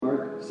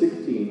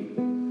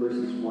16,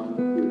 verses 1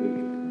 through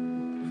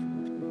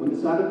 8. When the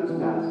Sabbath was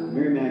passed,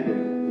 Mary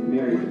Magdalene and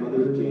Mary, the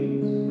mother of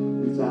James,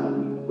 and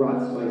Salome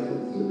brought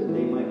spices so that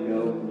they might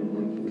go and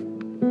anoint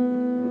him.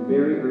 And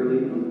very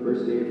early on the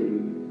first day of the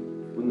week,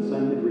 when the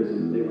sun had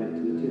risen, they went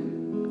to the tomb.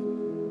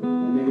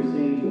 And they were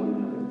saying to one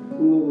another,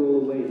 "Who will roll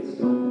away the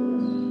stone for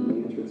us from the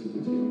entrance of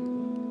the tomb?"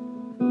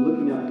 And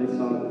looking up, they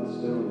saw that the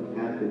stone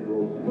had been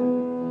rolled back.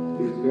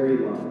 It was very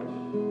large.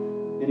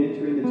 And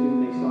entering the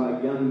tomb, they saw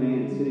a young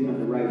man sitting on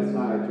the right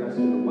side, dressed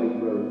in a white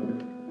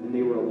robe, and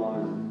they were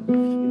alarmed.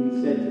 And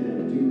he said to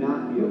them, "Do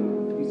not be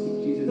alarmed. You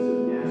seek Jesus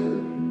of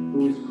Nazareth, who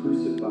was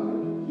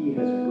crucified. He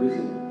has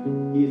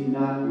risen. He is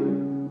not here.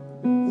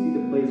 See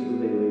the place where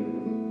they laid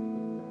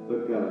him.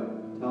 But go,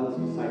 tell his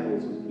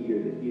disciples and Peter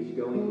that he is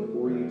going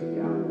before you to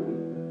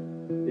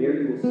Galilee. There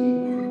you will see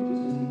him,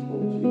 just as he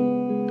told you."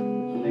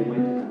 And they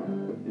went out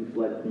and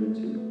fled from the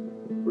tomb,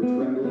 for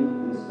trembling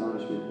and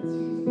astonishment had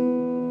seized them.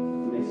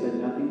 And they said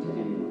nothing to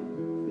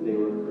anyone, for they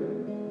were afraid.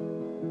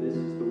 This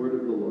is the word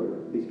of the Lord.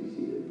 Please be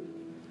seated.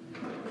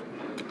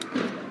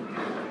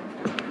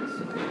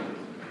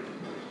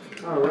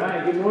 All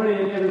right, good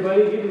morning,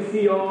 everybody. Good to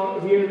see you all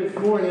here this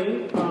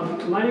morning.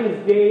 My name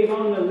is Dave.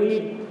 I'm the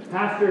lead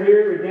pastor here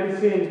at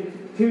Redemption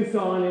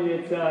Tucson, and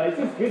it's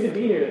just good to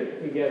be here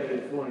together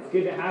this morning. It's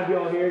good to have you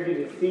all here.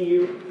 Good to see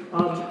you.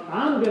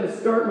 I'm going to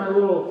start my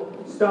little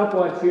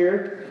stopwatch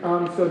here,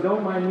 so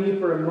don't mind me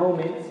for a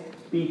moment,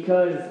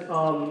 because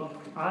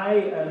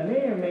I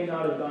may or may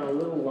not have gone a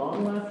little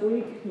long last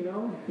week,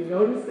 if you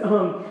noticed.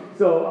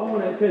 So I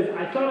want to, because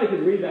I thought I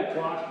could read that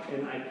clock,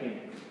 and I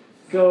can't.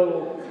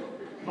 So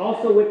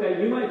also with that,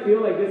 you might feel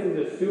like this is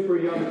a super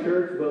young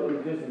church,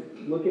 but just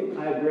look at,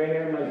 I have gray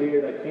hair in my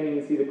beard, I can't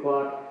even see the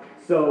clock.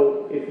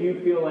 So if you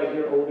feel like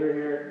you're older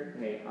here,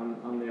 hey,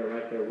 I'm there,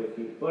 right there with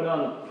you. But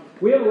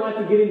we have a lot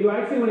to get into. I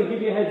actually want to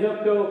give you a heads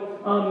up, though,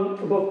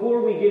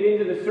 before we get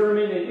into the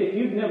sermon. And if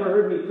you've never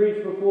heard me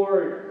preach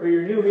before, or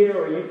you're new here,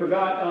 or you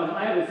forgot,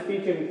 I have a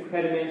speech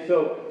impediment,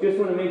 so just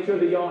want to make sure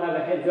that y'all have a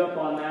heads up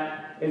on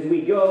that as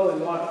we go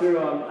and walk through.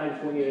 I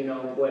just want you to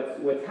know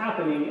what's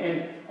happening.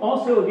 And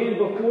also, again,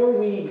 before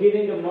we get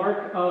into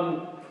Mark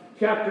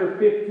chapter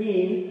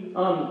 15,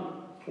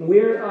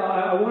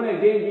 I want to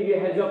again give you a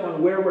heads up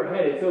on where we're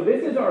headed. So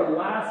this is our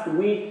last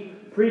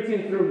week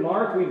preaching through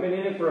Mark. We've been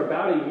in it for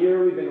about a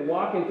year. We've been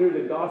walking through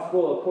the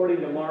gospel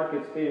according to Mark.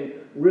 It's been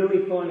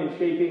really fun and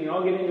shaping, and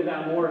I'll get into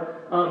that more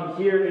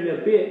here in a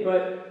bit.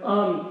 But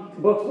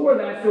before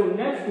that, so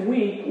next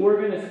week we're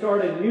going to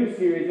start a new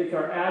series. It's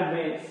our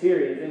Advent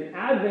series. And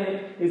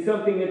Advent is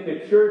something that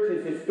the church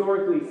has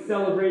historically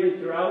celebrated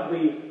throughout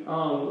the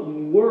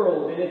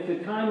world. And it's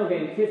a time of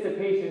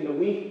anticipation, the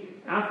week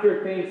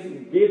after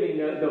Thanksgiving,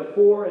 the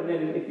 4, and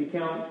then if you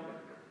count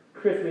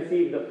Christmas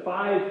Eve, the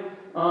 5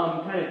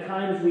 kind of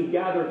times we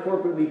gather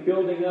corporately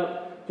building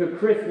up to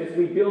Christmas.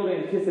 We build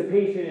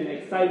anticipation and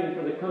excitement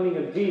for the coming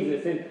of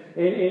Jesus and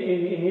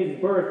in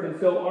his birth. And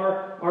so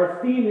our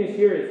theme this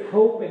year is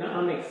hope, and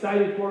I'm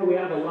excited for it. We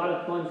have a lot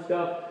of fun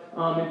stuff.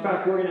 In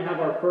fact, we're going to have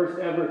our first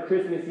ever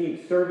Christmas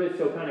Eve service,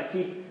 so kind of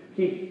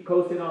keep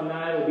posting on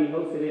that. It'll be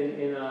hosted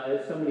in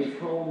somebody's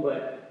home,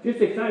 but just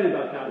excited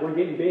about that. We're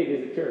getting big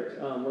as a church.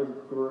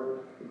 We're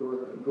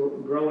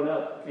growing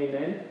up.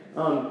 Amen.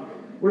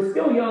 We're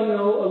still young,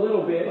 though, a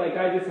little bit. Like,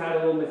 I just had a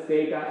little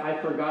mistake.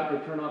 I forgot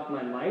to turn off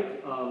my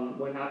mic.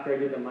 After I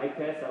did the mic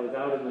test, I was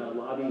out in the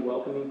lobby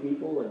welcoming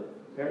people, and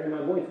apparently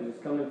my voice was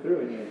just coming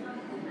through in here.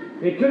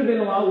 It could have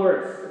been a lot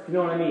worse, if you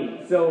know what I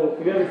mean. So,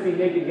 if you've ever seen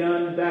Naked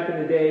Gun back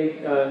in the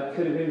day,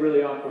 could have been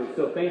really awkward.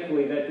 So,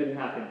 thankfully, that didn't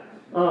happen.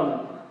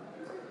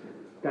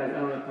 Guys, I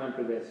don't have time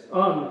for this.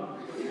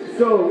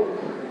 So,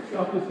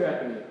 stop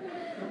distracting me.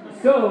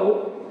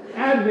 So,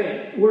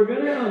 Advent. We're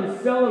going to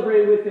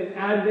celebrate with an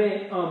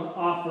Advent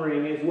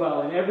offering as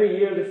well. And every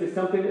year this is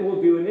something that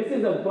we'll do. And this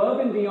is above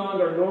and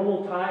beyond our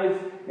normal tithes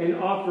and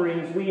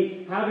offerings.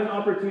 We have an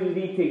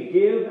opportunity to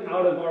give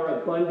out of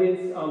our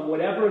abundance,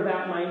 whatever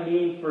that might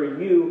mean for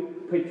you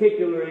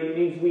particularly. It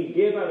means we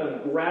give out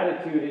of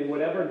gratitude, and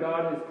whatever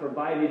God has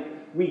provided,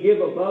 we give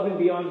above and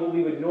beyond what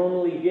we would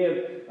normally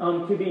give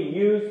to be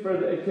used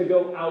to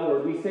go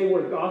outward. We say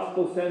we're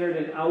gospel-centered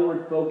and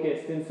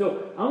outward-focused. And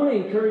so I want to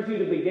encourage you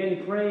to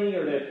begin praying,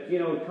 or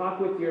to talk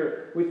with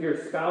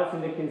your spouse,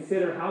 and to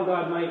consider how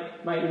God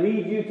might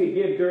lead you to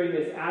give during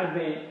this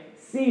Advent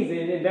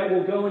season. And that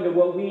will go into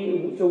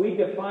we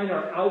define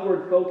our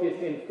outward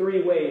focus in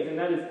 3 ways, and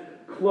that is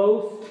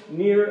close,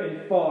 near,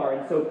 and far.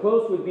 And so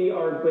close would be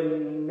our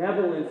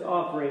benevolence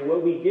offering,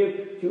 what we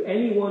give to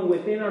anyone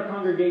within our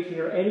congregation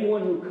or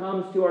anyone who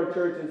comes to our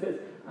church and says,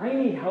 I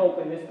need help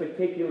in this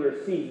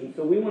particular season.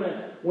 So we want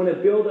to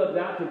build up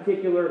that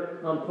particular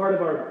part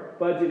of our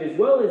budget, as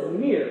well as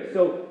near.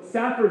 So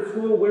Safford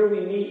School, where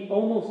we meet,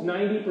 almost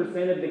 90%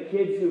 of the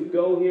kids who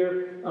go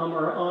here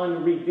are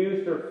on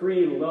reduced or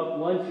free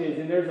lunches,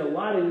 and there's a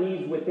lot of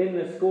needs within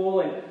the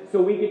school, and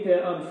so we get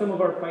to, some of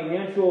our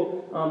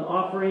financial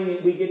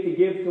offering, we get to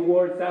give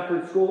towards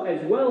Safford School,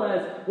 as well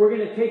as we're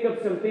going to take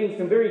up some things,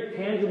 some very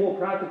tangible,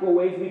 practical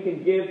ways we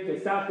can give to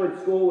Safford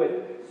School with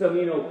some,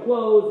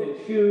 clothes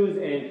and shoes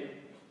and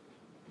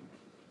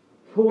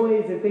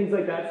toys and things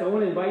like that. So I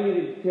want to invite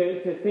you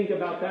to think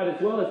about that, as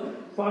well as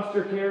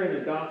foster care and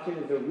adoption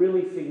is a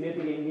really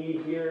significant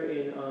need here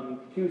in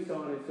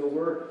Tucson, and so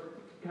we're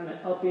kind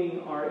of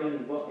upping our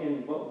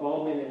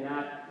involvement in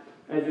that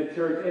as a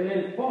church. And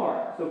then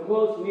far, so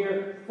close,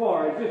 near,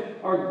 far. It's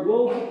just our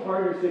global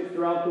partnerships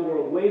throughout the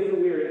world, ways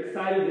that we are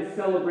excited to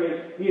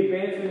celebrate the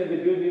advancement of the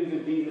good news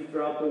of Jesus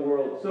throughout the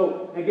world.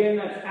 So again,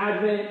 that's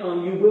Advent.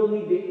 You will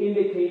need to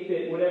indicate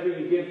that whatever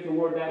you give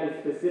toward that is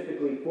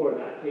specifically for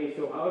that. Okay,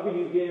 so however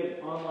you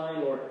give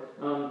online or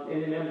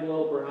in an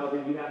envelope or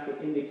however, you have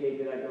to indicate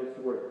that that goes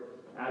toward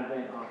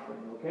Advent offering.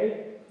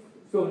 Okay,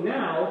 so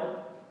now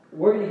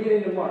we're going to get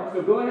into Mark.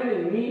 So go ahead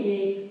and meet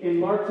me in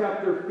Mark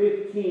chapter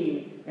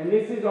 15. And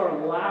this is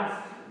our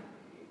last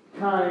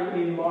time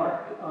in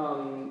Mark.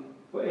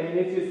 And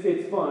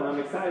it's fun. I'm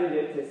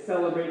excited to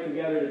celebrate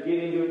together, to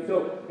get into it.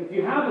 So if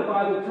you have a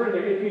Bible, turn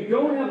there. If you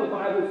don't have a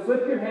Bible,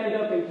 flip your hand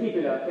up and keep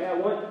it up. Okay? I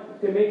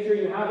want to make sure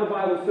you have a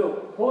Bible.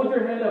 So hold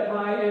your hand up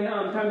high. And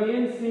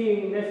también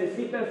si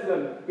necesitas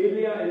la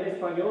Biblia en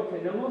español,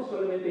 tenemos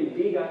solamente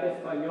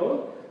diga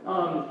español.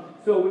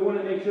 So we want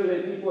to make sure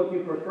that people, if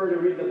you prefer to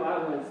read the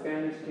Bible in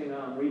Spanish,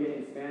 can read it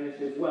in Spanish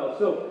as well.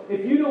 So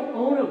if you don't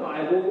own a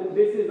Bible,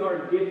 this is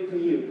our gift to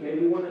you. Okay,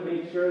 we want to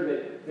make sure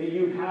that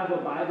you have a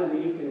Bible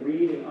that you can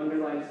read and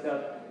underline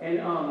stuff, and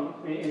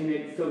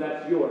so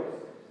that's yours.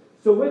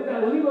 So with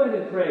that, let me go ahead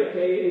and pray.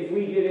 Okay, as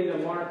we get into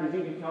Mark, as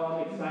you can tell,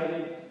 I'm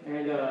excited,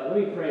 and let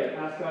me pray.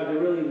 Ask God to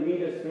really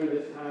lead us through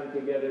this time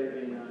together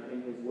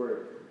in His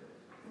Word.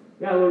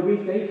 Yeah, Lord, we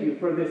thank you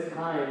for this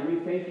time.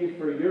 We thank you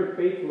for your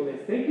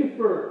faithfulness. Thank you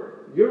for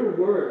your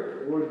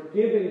word, Lord,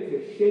 given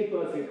to shape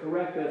us and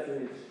correct us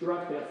and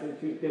instruct us and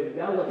to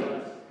develop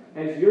us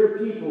as your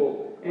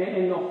people.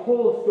 And the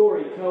whole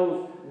story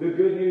tells the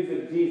good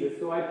news of Jesus.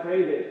 So I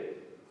pray that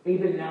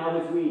even now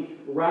as we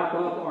wrap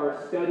up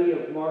our study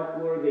of Mark,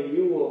 Lord, that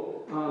you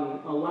will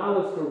allow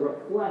us to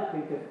reflect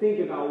and to think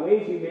about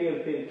ways you may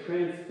have been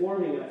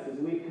transforming us as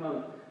we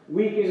come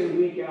week in and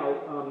week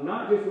out,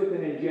 not just with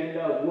an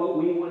agenda of what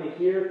we want to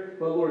hear,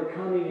 but Lord,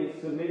 coming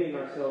and submitting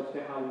ourselves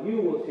to how you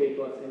will shape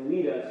us and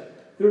lead us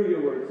through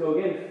your word. So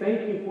again,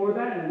 thank you for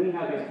that, and we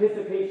have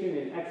anticipation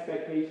and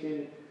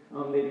expectation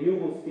that you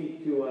will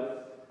speak to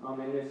us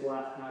in this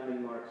last time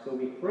in Mark. So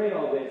we pray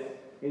all this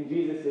in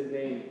Jesus'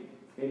 name.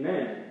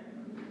 Amen.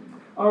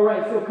 All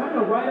right, so kind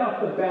of right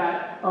off the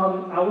bat,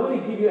 I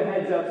want to give you a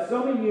heads up.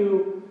 Some of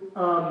you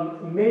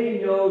may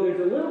know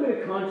there's a little bit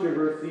of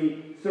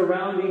controversy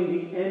surrounding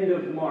the end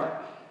of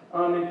Mark.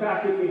 In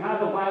fact, if you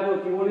have a Bible,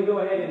 if you want to go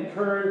ahead and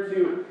turn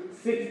to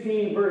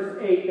 16 verse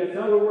 8, that's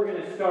not where we're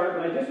going to start,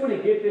 but I just want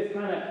to get this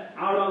kind of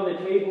out on the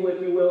table,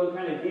 if you will, and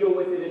kind of deal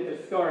with it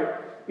at the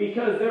start,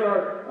 because there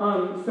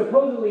are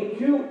supposedly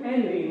two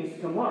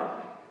endings to Mark.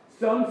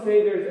 Some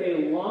say there's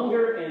a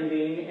longer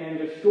ending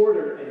and a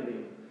shorter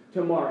ending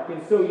to Mark.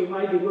 And so you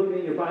might be looking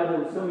at your Bible,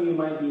 and some of you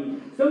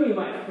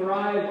might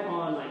thrive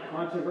on like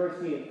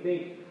controversy and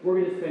think we're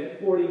going to spend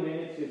 40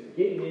 minutes just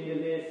getting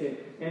into this,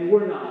 and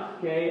we're not,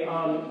 okay?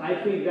 I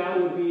think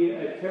that would be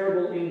a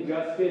terrible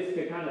injustice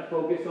to kind of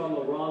focus on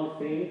the wrong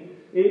thing,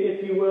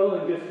 if you will,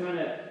 and just kind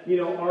of,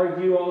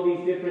 argue all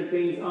these different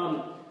things.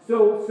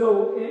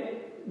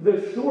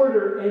 The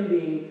shorter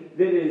ending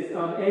that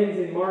ends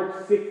in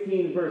Mark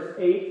 16, verse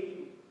 8,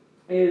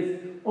 is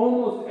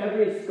almost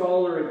every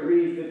scholar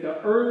agrees that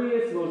the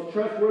earliest, most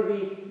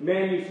trustworthy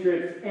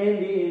manuscripts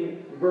end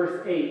in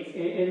verse 8.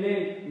 And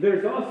then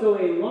there's also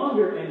a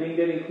longer ending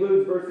that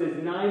includes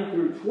verses 9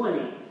 through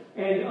 20.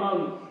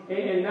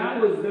 And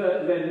that was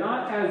the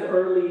not as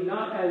early,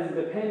 not as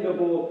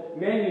dependable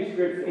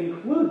manuscripts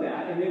include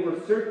that, and they were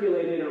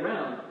circulated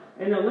around.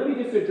 And now let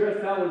me just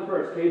address that one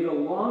first. Okay, the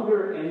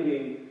longer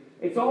ending,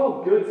 it's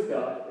all good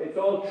stuff. It's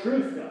all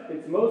true stuff.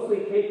 It's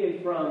mostly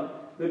taken from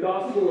the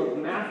Gospel of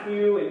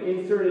Matthew and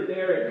inserted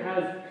there. It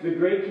has the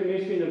Great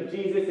Commission of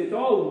Jesus. It's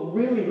all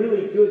really,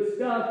 really good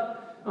stuff.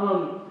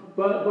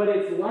 But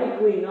it's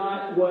likely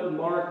not what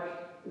Mark,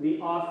 the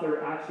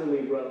author,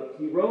 actually wrote.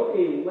 He wrote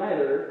a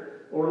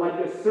letter, or like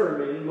a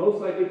sermon,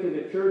 most likely to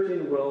the church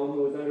in Rome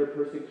who was under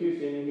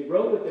persecution. And he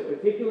wrote with a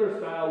particular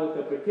style, with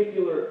a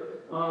particular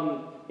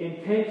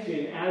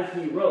intention as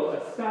he wrote,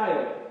 a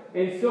style.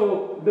 And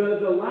so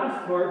the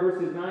last part,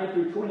 verses 9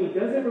 through 20,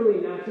 doesn't really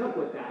match up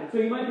with that. And so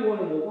you might be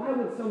wondering, well, why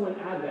would someone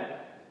add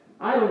that?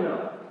 I don't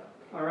know.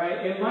 All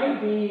right? It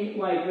might be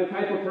like the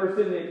type of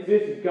person that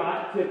just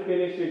got to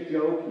finish a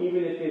joke,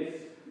 even if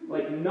it's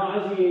like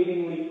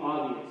nauseatingly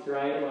obvious,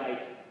 right?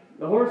 Like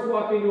the horse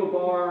walked into a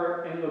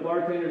bar and the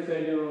bartender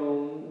said,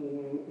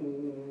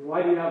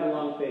 why do you have a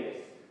long face?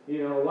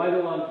 Why the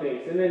long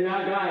face? And then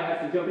that guy has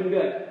to jump in and be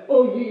like,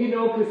 oh,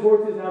 because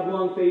horses have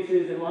long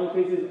faces, and long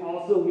faces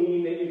also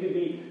mean that you could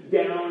be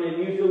down, and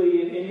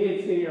usually,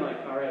 and you're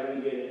like, all right,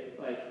 we get it.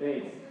 Like,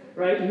 thanks.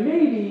 Right?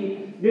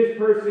 Maybe this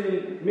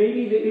person,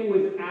 maybe that it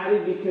was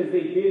added because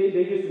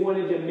they just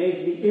wanted to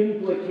make the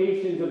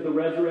implications of the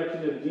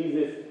resurrection of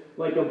Jesus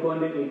like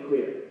abundantly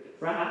clear.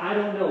 Right? I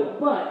don't know.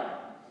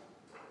 But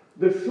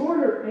the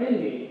shorter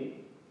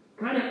ending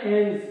kind of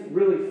ends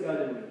really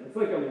suddenly. It's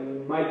like a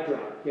mic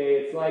drop,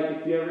 okay? It's like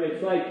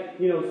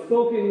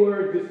spoken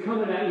word just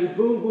coming at you,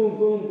 boom, boom,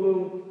 boom,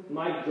 boom,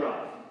 mic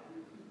drop.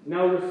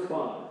 Now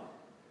respond.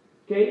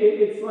 Okay,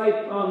 it's like,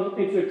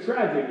 it's a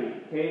tragedy,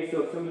 okay?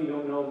 So if some of you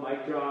don't know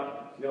mic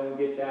drop, if you don't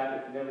get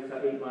that, if you never saw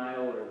 8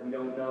 Mile, or if you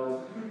don't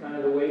know kind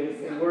of the way this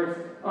thing works,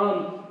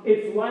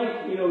 it's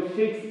like,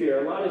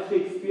 Shakespeare, a lot of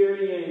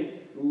Shakespearean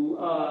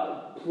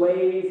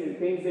plays and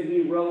things that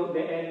he wrote,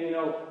 and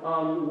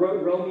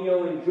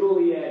Romeo and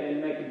Juliet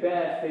and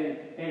Macbeth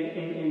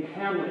and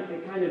Hamlet,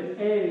 they kind of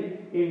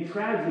end in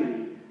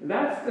tragedy.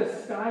 That's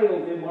the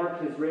style that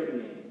Mark has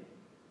written in.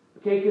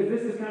 Okay, because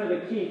this is kind of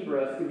the key for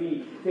us to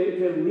lean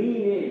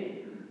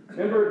in.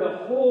 Remember,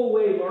 the whole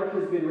way Mark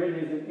has been written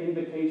is an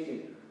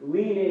invitation.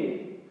 Lean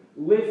in,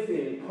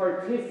 listen,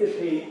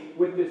 participate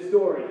with the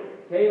story.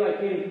 Okay, like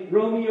in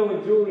Romeo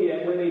and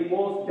Juliet, when they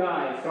both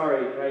die.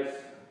 Sorry, guys.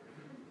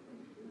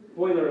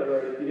 Spoiler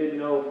alert, if you didn't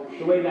know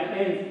the way that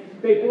ends.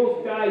 They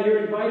both die.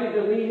 You're invited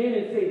to lean in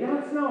and say,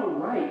 that's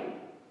not right.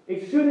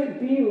 It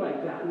shouldn't be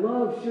like that.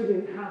 Love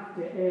shouldn't have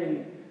to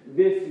end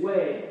this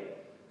way.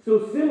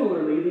 So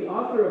similarly, the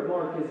author of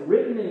Mark has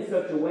written in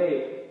such a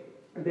way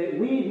that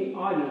we, the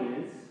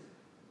audience,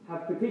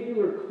 have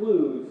particular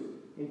clues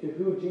into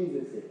who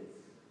Jesus is.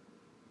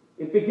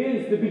 It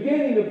begins, the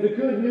beginning of the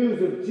good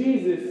news of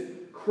Jesus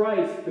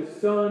Christ, the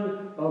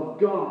Son of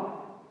God.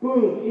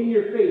 Boom, in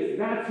your face.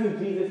 That's who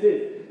Jesus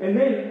is. And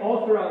then,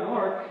 all throughout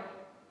Mark,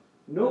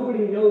 nobody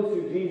knows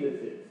who Jesus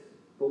is,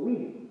 but we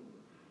do.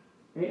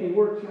 And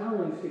we're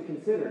challenged to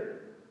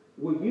consider,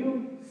 will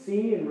you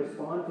see and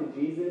respond to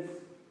Jesus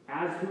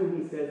as who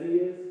he says he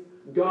is?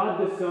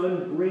 God the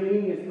Son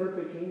bringing his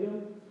perfect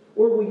kingdom?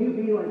 Or will you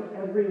be like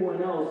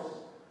everyone else,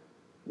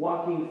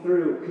 walking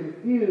through,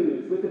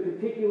 confused with a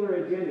particular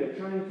agenda,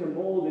 trying to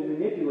mold and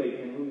manipulate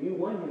him who you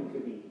want him to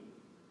be?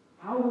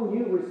 How will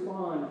you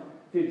respond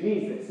to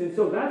Jesus? And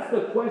so that's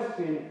the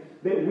question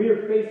that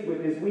we're faced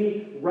with as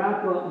we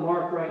wrap up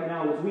Mark right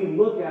now, as we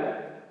look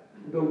at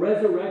the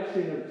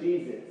resurrection of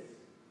Jesus.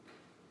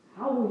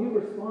 How will you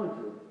respond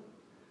to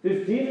it?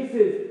 Does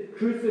Jesus'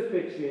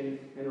 crucifixion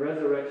and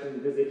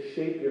resurrection, does it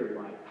shape your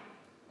life?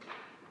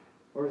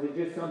 Or is it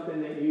just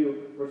something that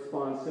you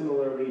respond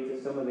similarly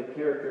to some of the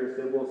characters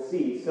that we'll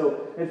see?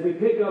 So as we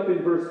pick up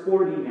in verse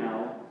 40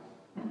 now,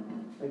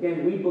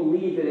 again, we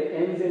believe that it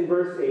ends in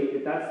verse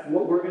 8, that's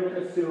what we're going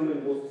to assume,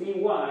 and we'll see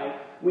why.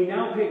 We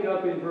now pick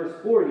up in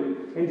verse 40,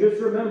 and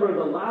just remember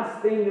the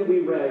last thing that we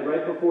read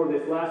right before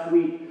this last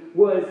week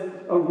was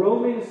a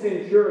Roman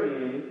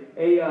centurion,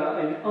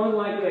 an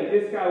unlikely, like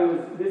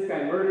this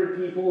guy murdered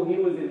people, he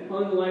was an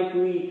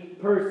unlikely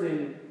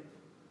person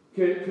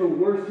to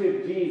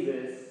worship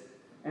Jesus.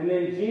 And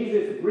then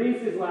Jesus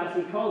breathes his last.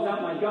 He calls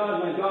out, my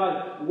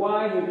God,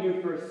 why have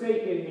you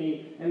forsaken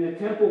me? And the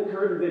temple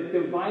curtain, the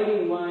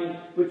dividing line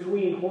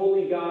between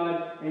holy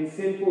God and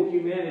sinful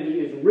humanity,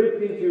 is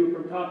ripped into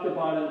from top to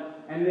bottom.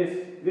 And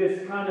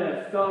this kind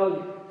of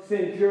thug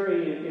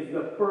centurion is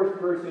the first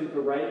person to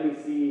rightly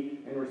see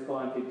and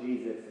respond to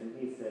Jesus. And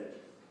he says,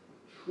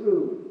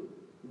 truly,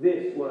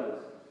 this was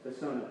the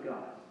Son of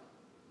God.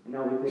 And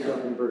now we pick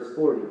up in verse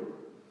 40.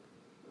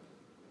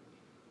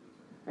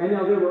 And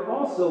now there were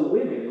also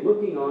women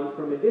looking on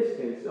from a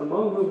distance,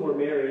 among whom were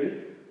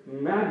Mary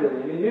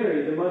Magdalene, and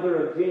Mary, the mother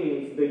of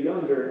James the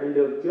younger, and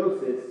of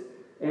Joseph,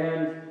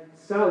 and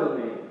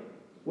Salome.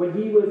 When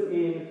he was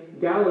in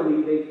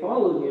Galilee, they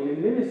followed him and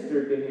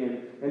ministered to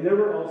him. And there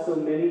were also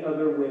many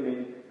other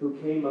women who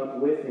came up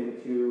with him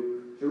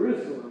to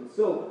Jerusalem.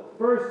 So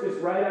first,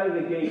 just right out of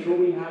the gate, what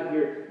we have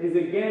here is,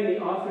 again, the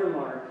author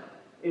Mark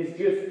is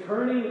just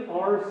turning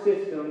our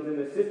systems and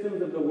the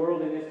systems of the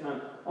world in this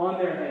time on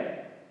their head.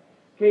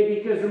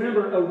 Okay, because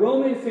remember, a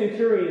Roman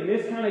centurion,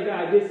 this kind of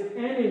guy, this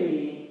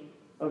enemy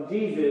of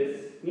Jesus,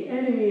 the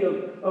enemy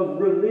of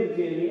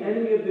religion, the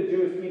enemy of the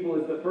Jewish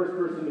people, is the first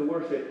person to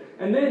worship.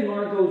 And then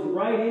Mark goes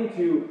right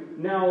into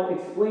now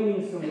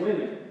explaining some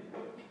women.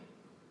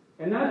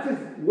 And that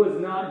just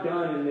was not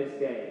done in this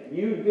day.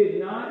 You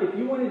did not, if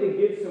you wanted to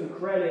give some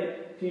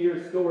credit to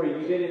your story,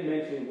 you didn't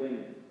mention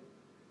women.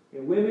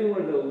 And women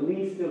were the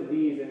least of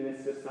these in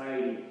this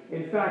society.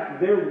 In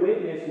fact, their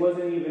witness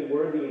wasn't even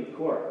worthy in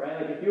court, right?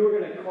 Like if you were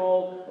going to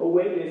call a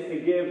witness to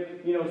give,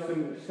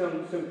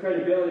 some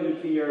credibility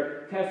to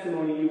your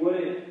testimony, you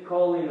wouldn't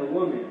call in a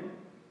woman.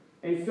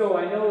 And so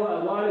I know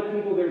a lot of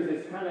people, there's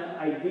this kind of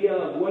idea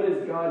of what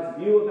is God's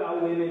view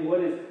about women,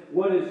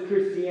 what does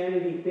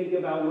Christianity think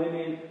about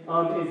women?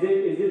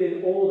 Is it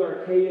an old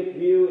archaic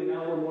view and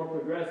now we're more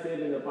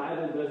progressive and the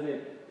Bible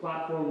doesn't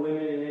platform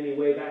women in any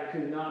way? That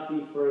could not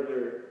be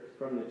further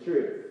from the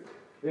truth.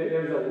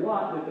 There's a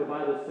lot that the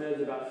Bible says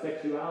about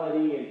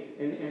sexuality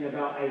and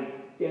about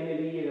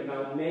identity and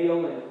about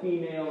male and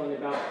female and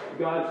about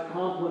God's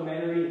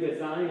complementary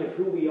design of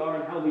who we are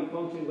and how we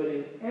function. But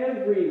in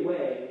every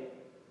way,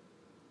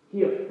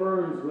 He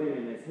affirms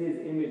women as His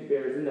image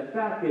bearers. And the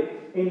fact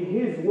that in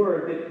His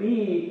Word, that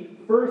the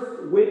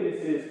first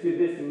witnesses to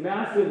this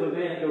massive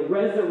event, the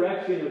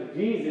resurrection of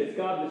Jesus,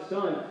 God the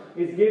Son,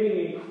 is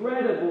giving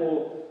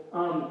incredible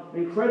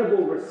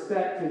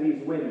respect to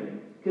these women.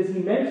 Because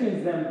He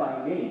mentions them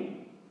by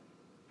name,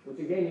 which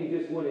again you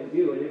just wouldn't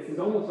do. And this is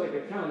almost like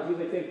a challenge. He's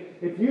like saying,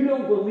 if you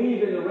don't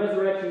believe in the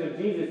resurrection of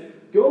Jesus,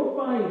 go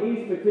find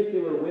these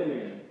particular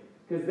women.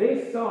 Because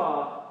they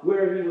saw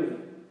where He was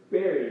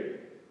buried.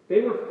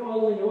 They were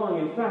following along.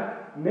 In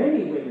fact,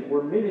 many women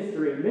were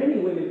ministering. Many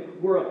women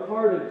were a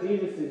part of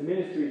Jesus'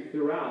 ministry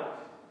throughout.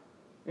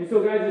 And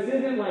so, guys, this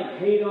isn't like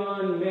hate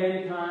on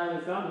men time.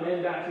 It's not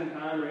men bashing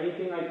time or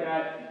anything like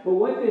that. But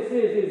what this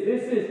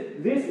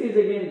is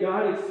again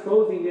God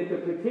exposing that the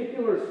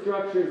particular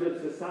structures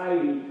of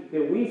society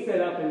that we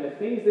set up and the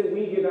things that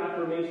we give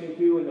affirmation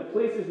to and the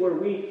places where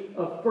we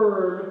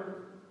affirm,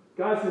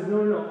 God says,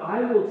 no,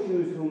 I will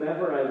choose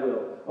whomever I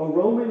will. A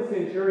Roman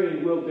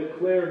centurion will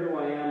declare who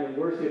I am and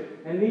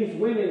worship, and these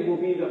women will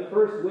be the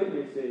first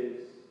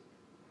witnesses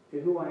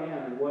to who I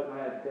am and what I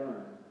have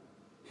done,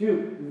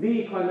 to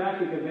the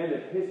climactic event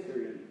of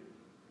history.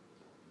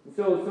 And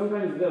so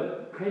sometimes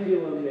the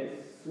pendulum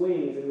that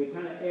swings and we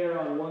kind of err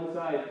on one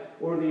side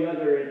or the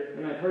other,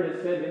 and I've heard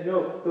it said that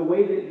no, the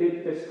way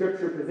that the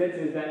Scripture presents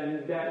is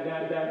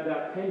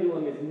that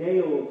pendulum is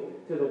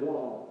nailed to the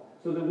wall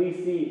so that we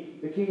see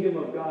the kingdom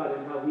of God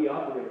and how He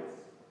operates.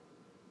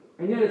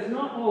 And yet it's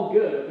not all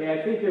good,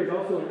 okay? I think there's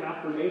also an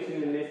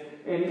affirmation in this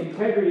and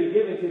integrity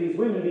given to these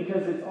women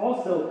because it's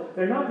also,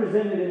 they're not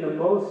presented in the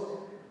most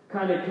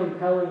kind of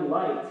compelling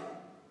light.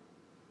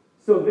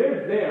 So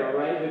they're there,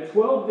 right? The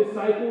 12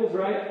 disciples,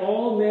 right?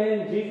 All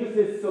men,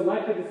 Jesus'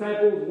 selected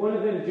disciples. One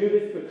of them,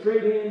 Judas,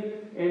 betrayed Him.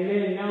 And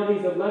then now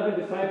these 11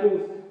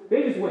 disciples,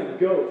 they just went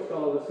ghost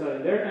all of a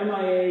sudden. They're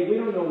MIA. We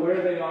don't know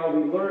where they are.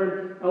 We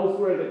learned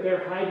elsewhere that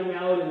they're hiding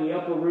out in the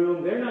upper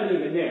room. They're not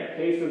even there,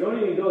 okay? So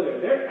don't even go there.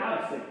 They're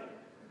absent.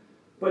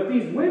 But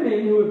these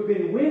women who have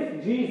been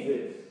with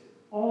Jesus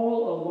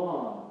all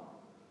along,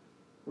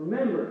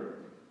 remember,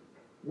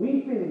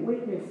 we've been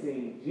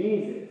witnessing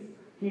Jesus.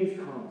 He's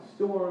calmed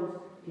storms.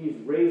 He's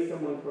raised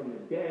someone from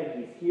the dead.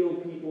 He's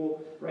healed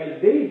people, right?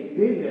 They've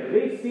been there.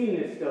 They've seen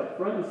this stuff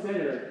front and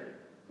center.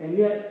 And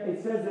yet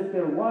it says that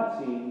they're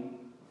watching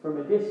from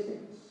a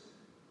distance.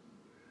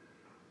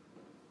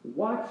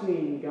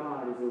 Watching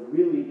God is a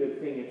really good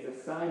thing. It's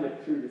a sign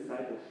of true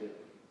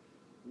discipleship.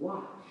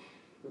 Watch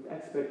with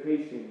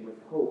expectation, with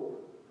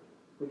hope,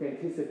 with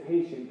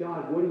anticipation.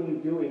 God, what are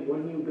you doing? What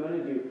are you going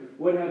to do?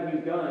 What have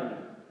you done?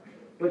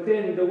 But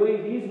then the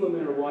way these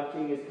women are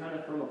watching is kind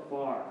of from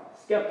afar,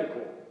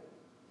 skeptical.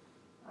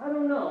 I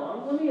don't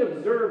know. Let me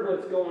observe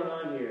what's going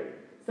on here.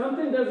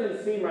 Something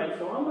doesn't seem right,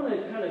 so I'm going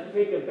to kind of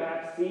take a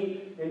back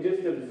seat and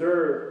just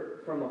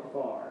observe from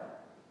afar.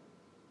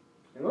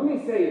 And let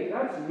me say, if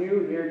that's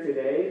you here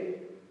today,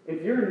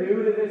 if you're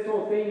new to this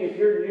whole thing, if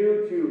you're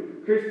new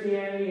to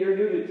Christianity, you're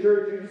new to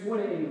church, you just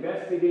want to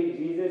investigate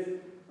Jesus,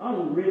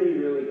 I'm really,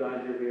 really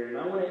glad you're here. And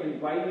I want to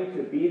invite you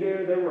to be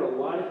there. There were a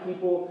lot of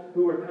people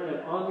who were kind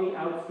of on the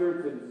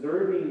outskirts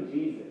observing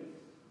Jesus.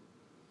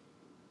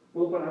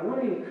 Well, but I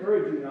want to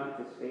encourage you not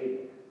to stay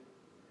there.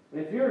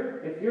 And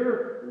if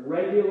you're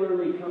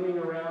regularly coming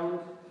around,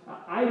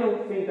 I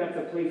don't think that's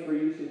a place where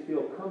you should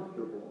feel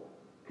comfortable,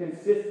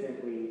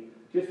 consistently,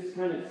 just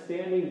kind of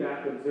standing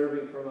back,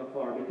 observing from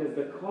afar. Because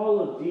the call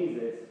of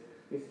Jesus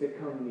is to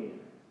come near.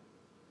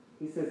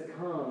 He says,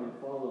 come and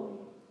follow me.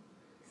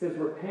 He says,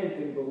 repent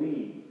and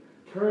believe.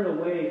 Turn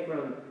away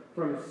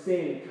from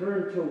sin.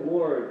 Turn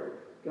toward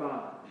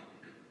God.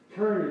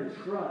 Turn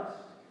and trust.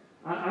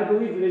 I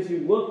believe that as you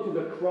look to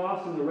the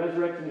cross and the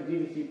resurrection of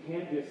Jesus, you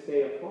can't just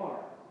stay afar.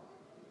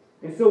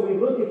 And so we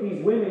look at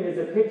these women as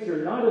a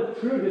picture, not of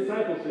true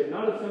discipleship,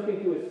 not of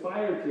something to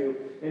aspire to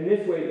in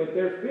this way, but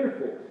they're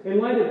fearful. In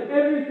light of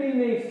everything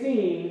they've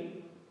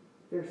seen,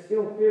 they're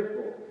still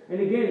fearful. And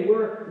again,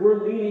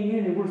 we're leaning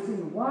in and we're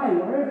saying, why?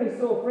 Why are they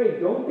so afraid?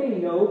 Don't they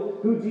know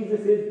who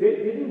Jesus is?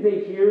 Didn't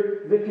they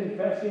hear the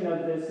confession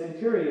of the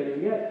centurion?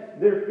 And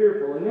yet they're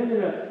fearful.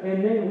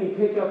 And then we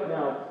pick up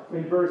now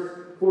in verse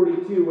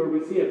 42 where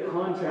we see a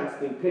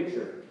contrasting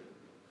picture.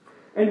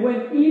 And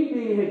when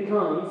evening had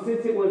come,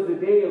 since it was the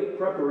day of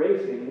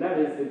preparation, that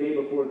is the day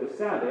before the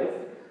Sabbath,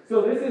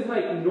 so this is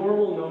like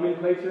normal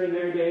nomenclature in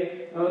their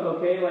day,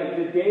 okay? Like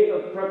the day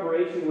of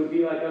preparation would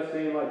be like us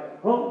saying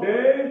like, hump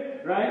day,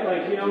 right?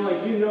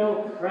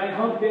 Right?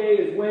 Hump day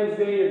is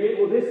Wednesday.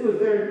 Well, this was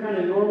their kind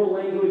of normal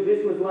language.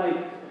 This was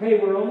like, hey,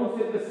 we're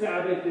almost at the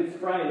Sabbath. It's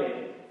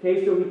Friday.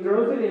 Okay, so he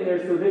throws it in there.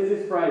 So this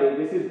is Friday.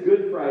 This is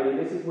Good Friday.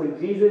 This is when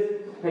Jesus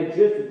had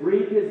just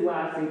breathed his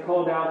last and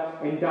called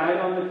out and died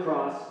on the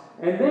cross.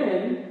 And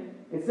then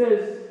it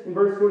says in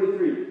verse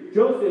 43,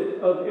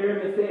 Joseph of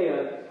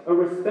Arimathea, a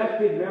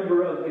respected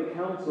member of the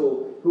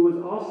council, who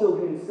was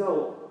also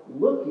himself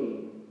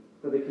looking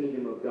for the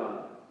kingdom of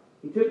God.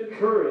 He took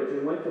courage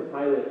and went to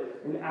Pilate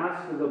and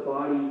asked for the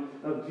body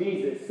of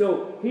Jesus.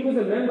 So he was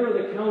a member of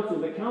the council.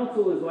 The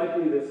council is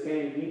likely the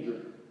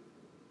Sanhedrin.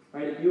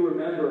 Right? If you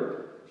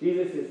remember,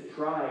 Jesus is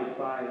tried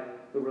by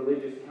the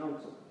religious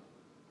council,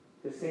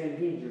 the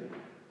Sanhedrin,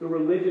 the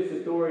religious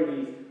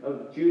authorities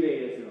of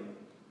Judaism.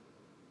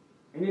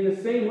 And in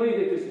the same way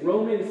that this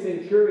Roman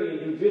centurion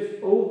who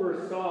just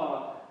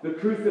oversaw the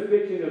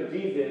crucifixion of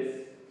Jesus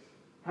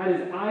had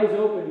his eyes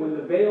open when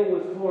the veil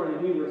was torn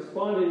and he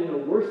responded in a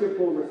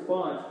worshipful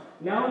response,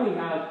 now we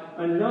have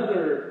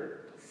another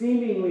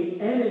seemingly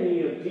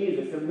enemy of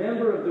Jesus, a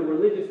member of the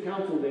religious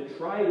council that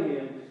tried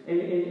him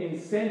and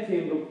sent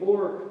him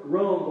before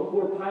Rome,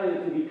 before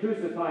Pilate to be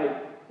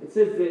crucified. It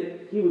says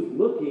that he was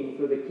looking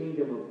for the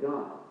kingdom of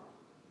God.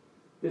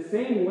 The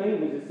same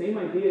language, the same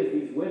idea as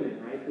these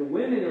women, right? The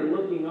women are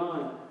looking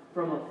on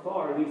from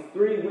afar. These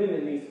three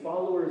women, these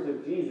followers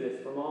of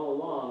Jesus from all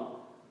along,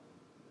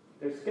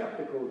 they're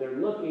skeptical, they're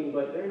looking,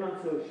 but they're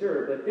not so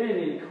sure. But then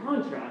in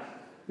contrast,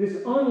 this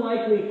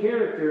unlikely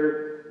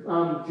character,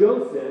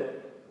 Joseph,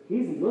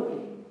 he's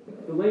looking.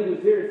 The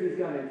language there is he's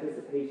got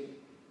anticipation.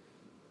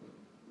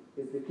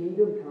 Is the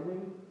kingdom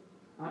coming?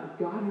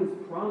 God has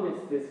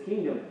promised this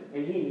kingdom,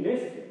 and he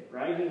missed it,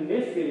 right? He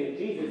missed it in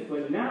Jesus.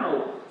 But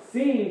now,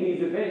 seeing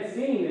these events,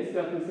 seeing this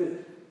stuff, he says,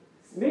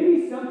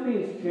 maybe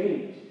something's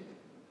changed.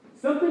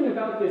 Something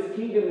about this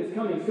kingdom is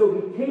coming. So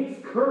he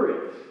takes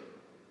courage.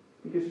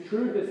 Because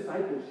true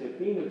discipleship,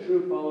 being a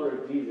true follower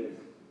of Jesus,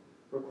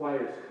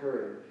 requires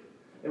courage.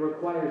 It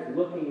requires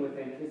looking with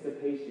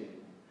anticipation.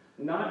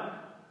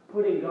 Not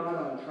putting God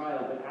on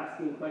trial, but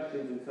asking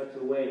questions in such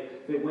a way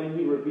that when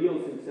he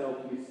reveals himself,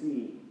 you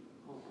see,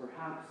 oh,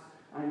 perhaps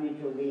I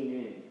need to lean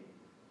in.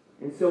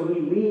 And so he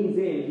leans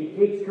in, he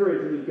takes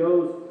courage, and he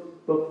goes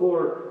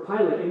before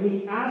Pilate, and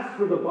he asks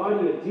for the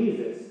body of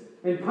Jesus.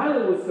 And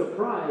Pilate was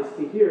surprised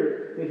to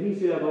hear that he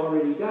should have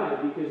already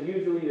died, because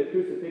usually the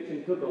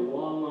crucifixion took a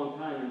long, long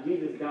time, and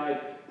Jesus died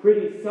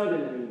pretty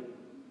suddenly.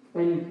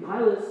 And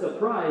Pilate's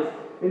surprised.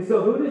 And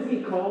so who does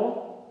he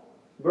call?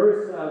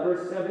 Verse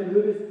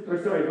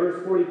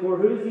 44.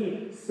 Who does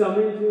he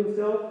summon to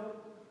himself?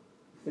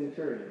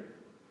 Centurion.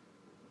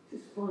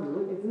 It's just fun.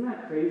 Look, isn't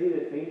that crazy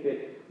to think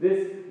that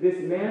this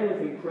man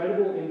with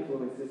incredible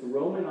influence, this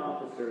Roman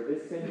officer,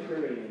 this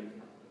centurion,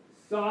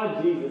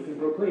 saw Jesus and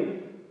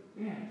proclaimed,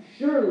 man,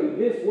 surely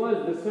this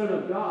was the Son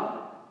of God.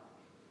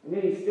 And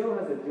then he still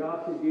has a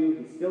job to do.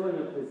 He's still in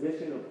a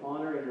position of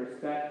honor and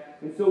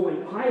respect. And so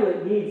when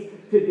Pilate needs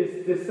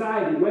to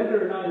decide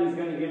whether or not he's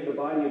going to give the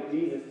body of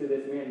Jesus to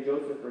this man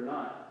Joseph or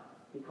not,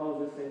 he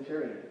calls the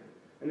centurion.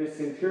 And the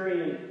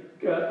centurion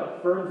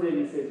affirms it.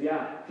 He says,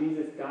 yeah,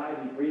 Jesus died.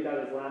 He breathed out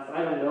his last.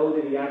 I don't know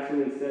that he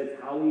actually says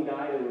how he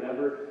died or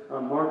whatever.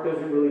 Mark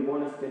doesn't really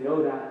want us to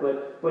know that.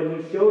 But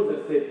he shows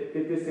us that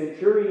the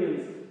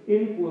centurion's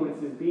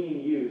influence is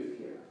being used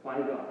here by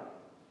God.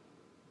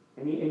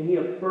 And he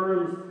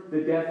affirms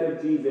the death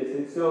of Jesus.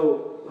 And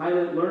so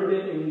Pilate learned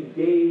it, and he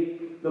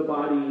gave the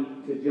body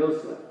to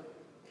Joseph.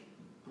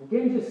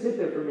 Again, just sit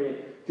there for a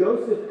minute.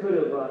 Joseph could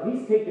have,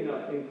 he's taken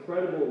an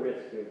incredible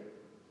risk here.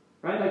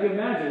 Right? Like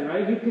imagine,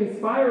 right? You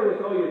conspire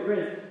with all your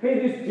friends.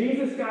 Hey, this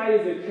Jesus guy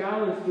is a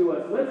challenge to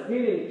us. Let's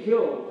get him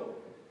killed.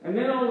 And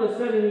then all of a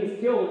sudden he's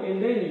killed.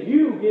 And then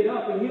you get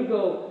up and you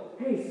go,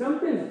 hey,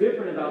 something's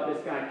different about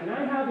this guy. Can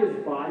I have his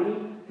body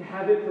to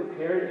have it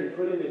prepared and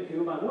put in the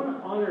tomb? I want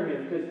to honor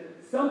him because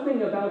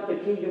something about the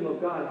kingdom of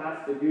God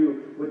has to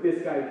do with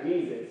this guy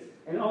Jesus.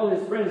 And all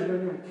his friends are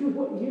going like, dude,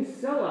 what, you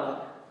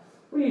sellout?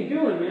 What are you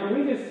doing, man?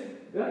 We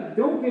just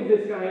don't give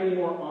this guy any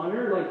more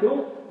honor. Like,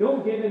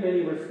 don't give him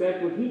any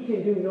respect. What he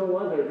can do no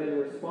other than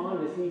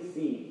respond as he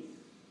sees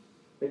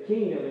the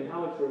kingdom and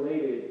how it's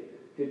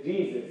related to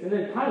Jesus. And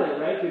then Pilate,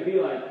 right, could be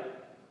like,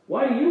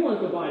 why do you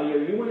want the body?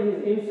 Are you one of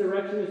his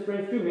insurrectionist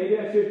friends too? Maybe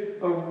I should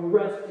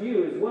arrest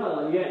you as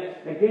well. And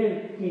yet,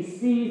 again, he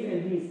sees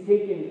and he's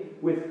taken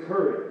with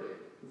courage.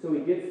 And so he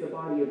gets the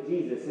body of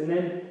Jesus. And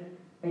then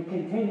it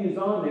continues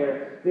on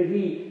there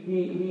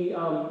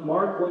that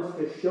Mark wants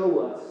to show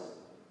us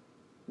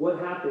what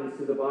happens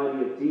to the body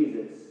of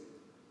Jesus.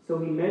 So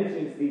he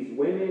mentions these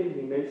women.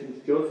 He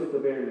mentions Joseph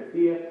of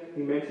Arimathea.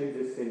 He mentions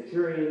the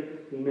centurion.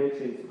 He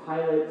mentions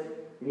Pilate.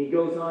 And he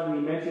goes on and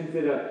he mentions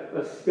that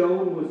a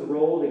stone was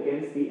rolled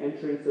against the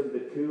entrance of the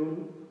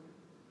tomb.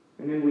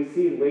 And then we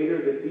see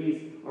later that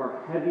these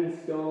are heavy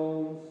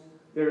stones.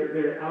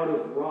 They're out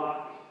of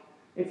rock.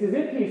 It's as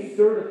if he's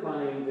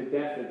certifying the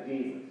death of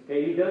Jesus.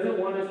 Okay? He doesn't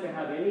want us to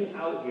have any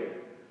out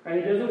here.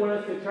 Right? He doesn't want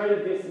us to try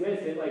to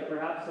dismiss it like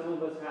perhaps some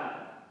of us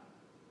have.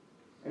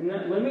 And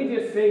let me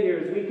just say here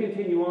as we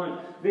continue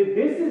on, that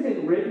this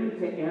isn't written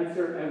to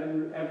answer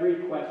every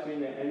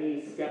question that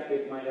any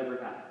skeptic might ever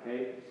have.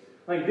 Okay?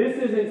 Like,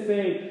 this isn't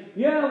saying,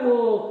 yeah,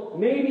 well,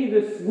 maybe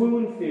the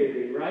swoon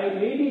theory, right?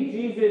 Maybe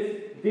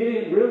Jesus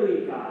didn't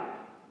really die.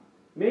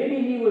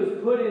 Maybe he was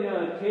put in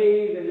a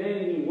cave and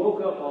then he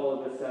woke up all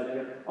of a sudden.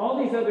 Or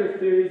all these other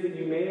theories that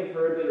you may have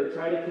heard that are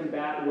trying to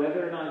combat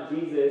whether or not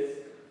Jesus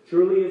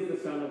truly is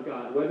the Son of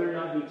God, whether or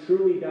not he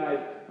truly died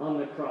on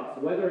the cross,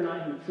 whether or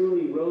not he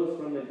truly rose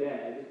from the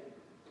dead,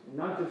 and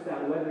not just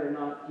that, whether or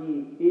not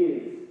he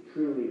is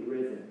truly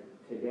risen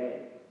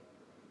today.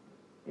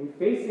 In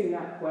facing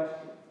that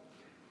question,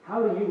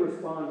 how do you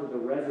respond to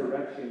the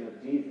resurrection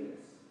of Jesus?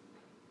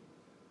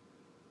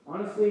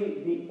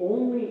 Honestly, the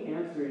only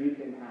answer you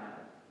can have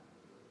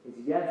is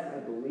yes, I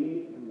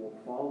believe and will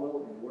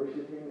follow and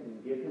worship him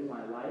and give him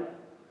my life,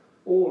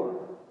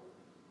 or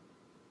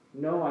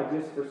no, I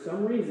just, for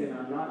some reason,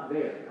 I'm not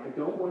there. I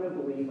don't want to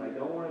believe, I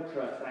don't want to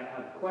trust, I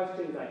have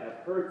questions, I have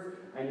hurts,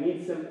 I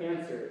need some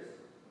answers.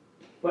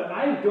 But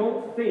I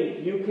don't think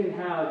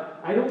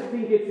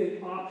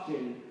it's an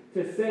option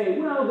to say,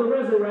 well, the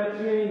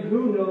resurrection,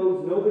 who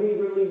knows, nobody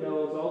really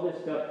knows, all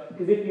this stuff.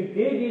 Because if you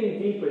dig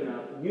in deep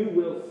enough, you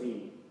will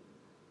see.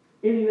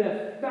 In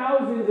the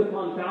thousands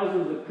upon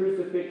thousands of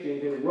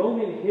crucifixions, and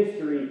Roman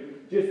history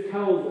just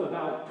tells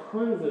about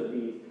tons of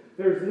these,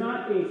 there's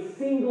not a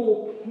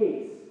single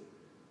case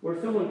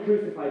where someone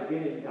crucified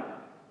didn't die.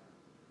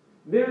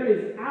 There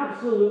is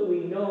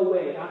absolutely no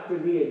way, after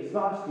the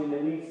exhaustion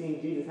that we've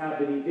seen Jesus have,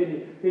 that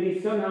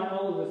he somehow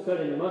all of a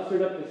sudden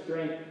mustered up the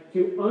strength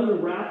to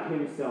unwrap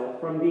himself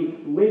from the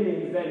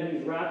linens that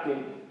he's wrapped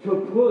in,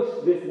 to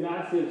push this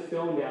massive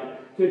stone down,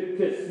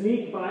 to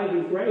sneak by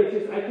these, right? It's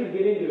just, I could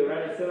get into it,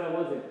 right? I said I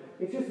wasn't.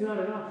 It's just not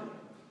an option.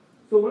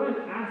 So what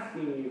I'm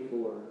asking you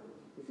for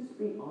is just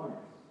be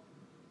honest.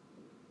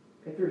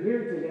 If you're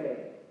here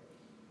today,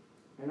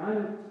 and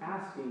I'm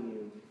asking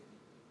you,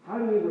 how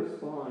do you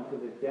respond to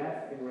the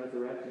death and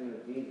resurrection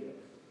of Jesus?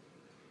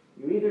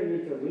 You either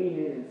need to lean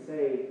in and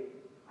say,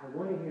 I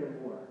want to hear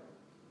more.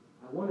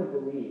 I want to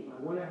believe. I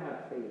want to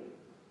have faith.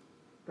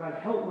 God,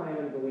 help my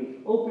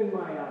unbelief. Open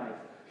my eyes.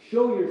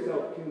 Show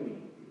yourself to me.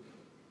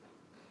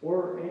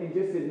 And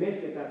just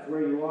admit that that's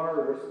where you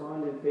are, or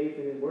respond in faith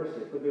and in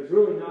worship. But there's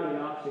really not an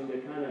option to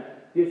kind of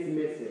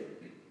dismiss it.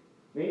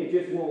 Maybe it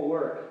just won't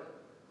work.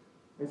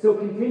 And so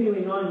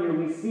continuing on here,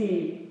 we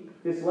see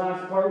this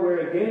last part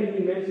where again he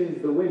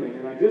mentions the women.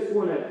 And I just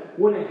want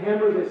to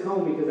hammer this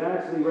home because I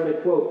actually read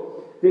a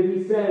quote that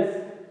he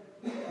says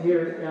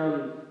here,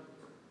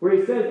 where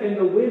he says, and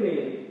the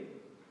women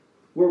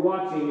were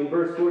watching in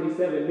verse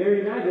 47.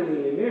 Mary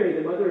Magdalene and Mary,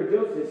 the mother of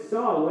Joseph,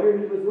 saw where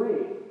he was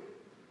laid.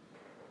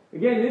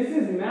 Again, this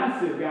is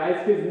massive,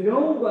 guys, because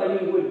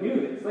nobody would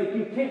do this.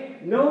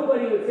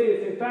 Nobody would say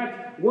this. In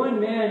fact, one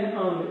man,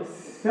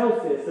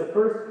 Celsus,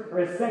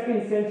 a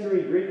second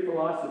century Greek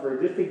philosopher,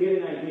 just to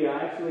get an idea,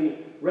 I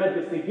actually read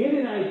this, to get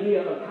an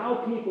idea of how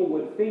people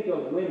would think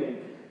of women.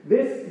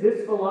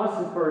 This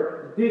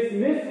philosopher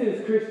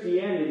dismisses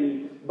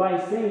Christianity by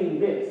saying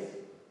this: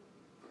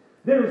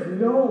 there's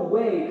no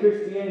way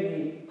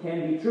Christianity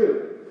can be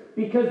true.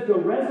 Because the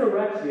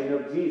resurrection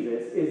of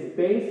Jesus is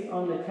based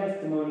on the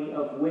testimony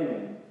of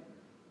women.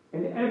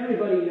 And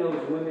everybody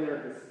knows women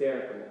are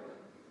hysterical.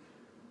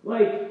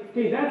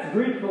 Okay, that's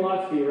Greek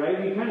philosophy,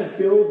 right? We kind of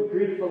build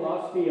Greek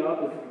philosophy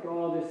up as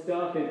all this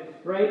stuff, and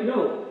right?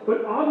 No.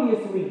 But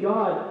obviously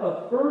God,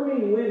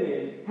 affirming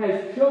women,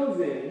 has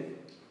chosen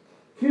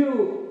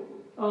two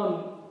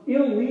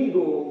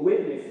illegal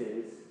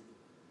witnesses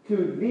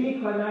to the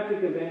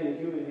climactic event in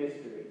human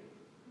history.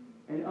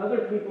 And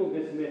other people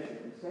dismiss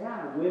it and say,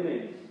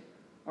 women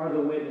are the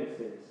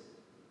witnesses.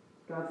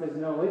 God says,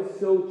 no, it's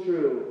so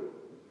true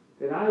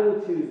that I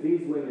will choose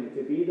these women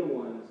to be the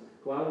ones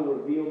who I will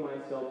reveal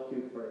myself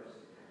to first.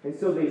 And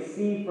so they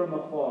see from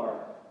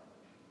afar.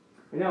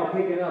 And now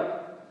picking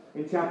up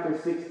in chapter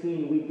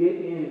 16, we get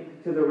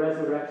into the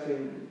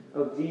resurrection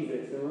of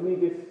Jesus. And let me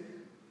just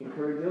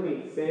let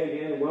me say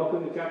again,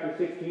 welcome to chapter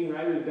 16,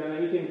 right? We've done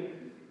that. You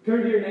can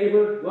turn to your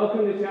neighbor.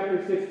 Welcome to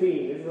chapter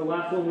 16. This is the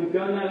last one. We've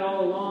done that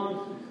all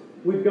along.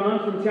 We've gone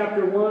from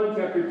chapter 1,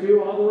 chapter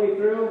 2, all the way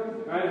through.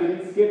 All right, we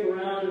didn't skip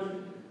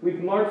around.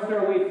 We've marched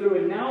our way through.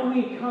 And now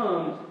we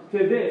come to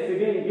this.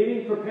 Again,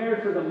 getting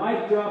prepared for the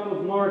mic drop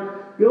of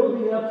Mark,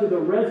 building up to the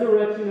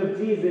resurrection of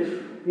Jesus.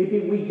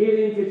 We get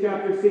into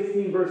chapter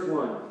 16, verse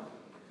 1.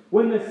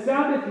 When the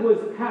Sabbath was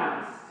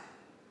past,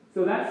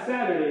 so that's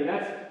Saturday,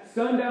 that's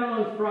sundown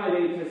on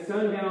Friday to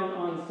sundown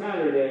on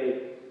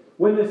Saturday.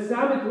 When the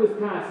Sabbath was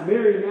past,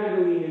 Mary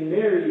Magdalene and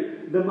Mary,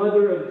 the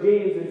mother of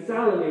James and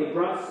Salome,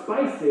 brought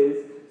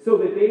spices so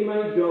that they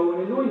might go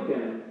and anoint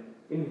them.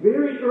 And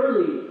very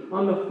early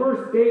on the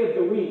first day of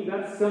the week,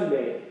 that's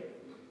Sunday,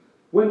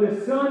 when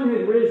the sun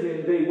had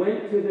risen, they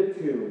went to the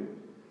tomb.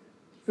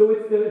 So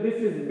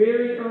this is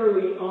very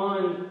early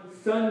on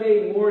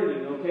Sunday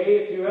morning,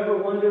 okay? If you ever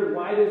wondered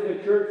why does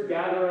the church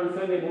gather on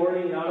Sunday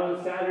morning, not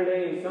on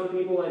Saturday, and some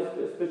people,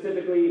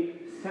 specifically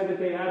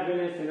Seventh-day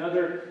Adventists and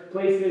other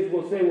places,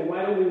 will say, well,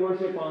 why don't we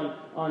worship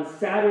on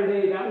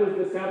Saturday? That was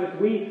the Sabbath.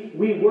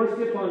 We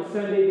worship on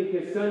Sunday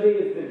because Sunday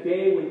is the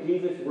day when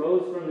Jesus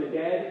rose from the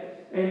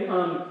dead, and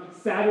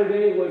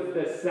Saturday was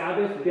the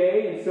Sabbath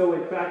day, and so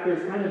in fact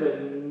there's kind of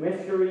a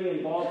mystery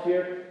involved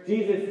here.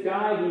 Jesus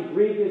died, he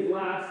breathed his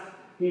last,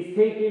 he's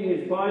taken,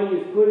 his body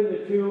is put in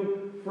the tomb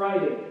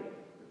Friday.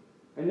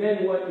 And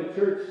then what the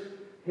church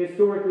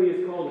historically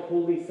is called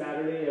Holy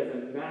Saturday, has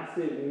a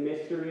massive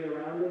mystery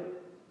around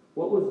it.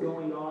 what was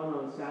going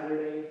on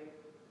Saturday.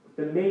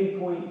 The main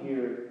point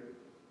here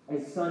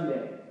is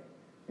Sunday.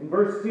 In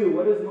verse 2,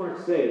 what does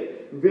Mark say?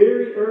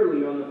 Very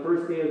early on the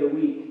first day of the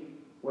week,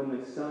 when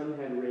the sun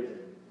had risen.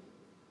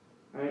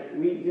 All right,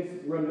 we just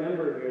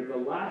remember here, the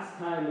last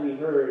time we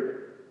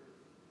heard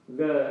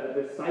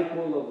the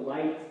cycle of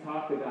lights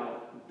talked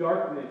about,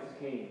 darkness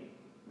came.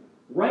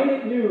 Right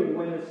at noon,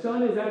 when the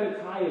sun is at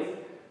its highest,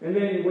 and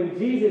then when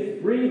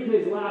Jesus breathed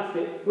his last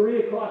at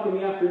 3 o'clock in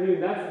the afternoon,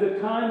 that's the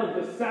time of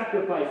the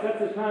sacrifice. That's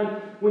the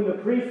time when the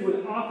priest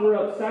would offer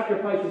up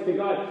sacrifices to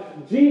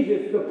God.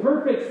 Jesus, the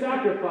perfect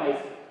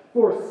sacrifice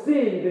for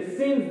sin, the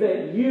sins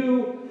that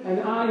you and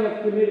I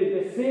have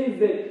committed, the sins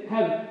that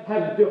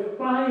have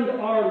defined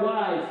our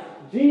lives.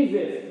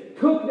 Jesus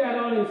took that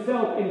on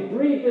himself and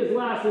breathed his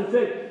last and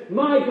said,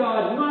 my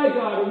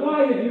God,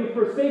 why have you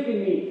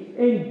forsaken me?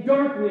 And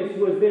darkness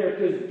was there,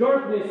 because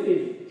darkness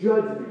is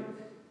judgment.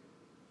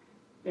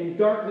 And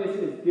darkness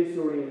is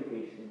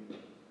disorientation.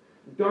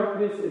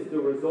 Darkness is the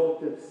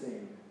result of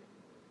sin,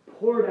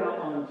 poured out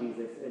on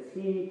Jesus as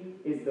he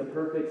is the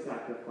perfect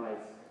sacrifice.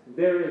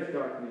 There is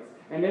darkness.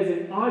 And as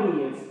an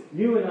audience,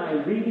 you and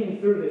I reading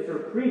through this or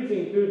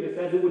preaching through this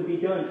as it would be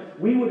done,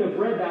 we would have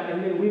read that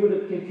and then we would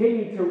have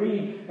continued to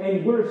read,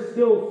 and we're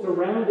still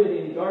surrounded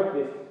in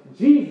darkness.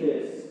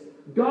 Jesus,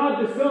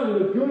 God the Son,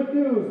 the good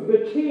news,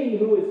 the King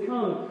who has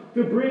come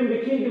to bring the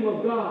kingdom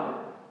of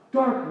God.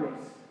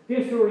 Darkness,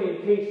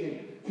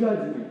 disorientation,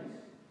 judgment.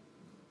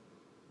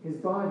 His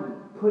body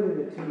put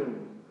in the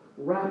tomb,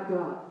 wrapped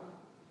up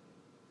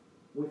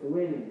with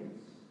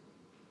linens,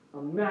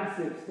 a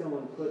massive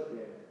stone put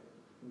there,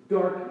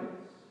 darkness.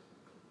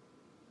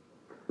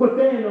 But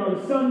then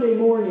on Sunday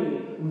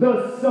morning,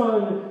 the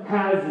sun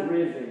has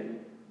risen.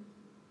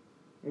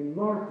 And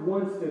Mark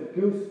wants the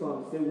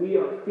goosebumps that we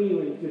are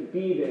feeling to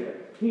be there.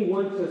 He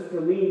wants us to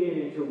lean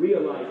in and to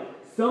realize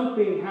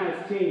something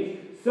has changed.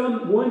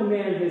 One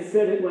man has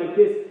said it like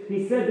this.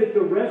 He said that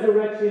the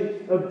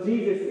resurrection of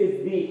Jesus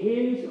is the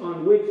hinge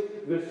on which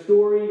the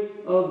story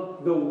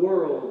of the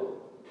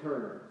world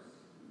turns.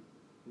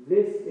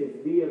 This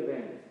is the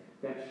event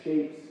that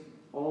shapes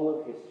all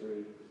of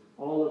history,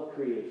 all of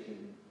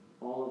creation,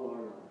 all of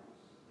our lives.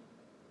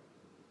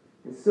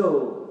 And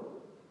so,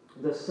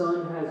 the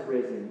sun has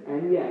risen,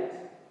 and yet,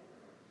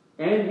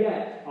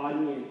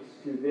 audience,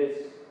 to this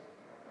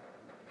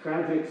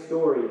tragic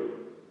story,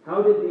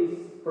 how did these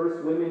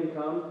first women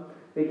come?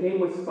 They came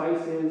with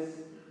spices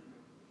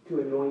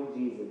to anoint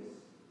Jesus.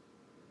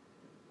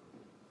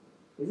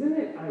 Isn't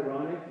it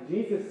ironic?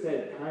 Jesus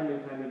said time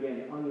and time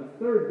again, on the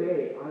third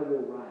day I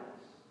will rise.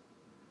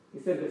 He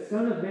said the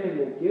Son of Man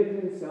will give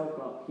himself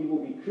up. He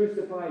will be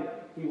crucified,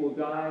 he will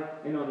die,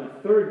 and on the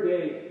third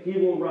day he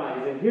will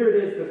rise. And here it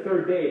is, the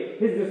third day.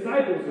 His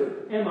disciples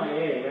are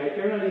MIA, right?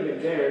 They're not even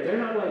there. They're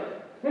not like,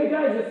 hey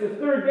guys, it's the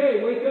third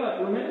day, wake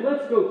up.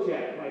 Let's go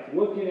check. Like,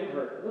 what can it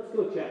hurt? Let's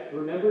go check.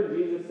 Remember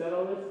Jesus said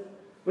all this?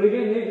 But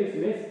again, they just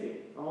missed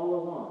it all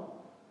along.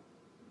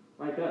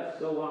 Like us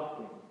so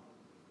often.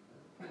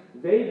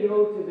 They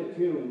go to the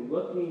tomb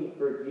looking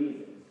for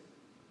Jesus.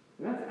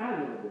 And that's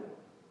admirable.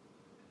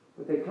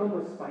 But they come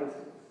with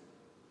spices.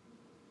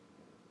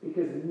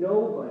 Because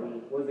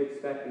nobody was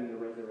expecting the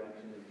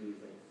resurrection of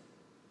Jesus.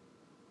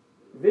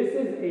 This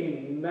is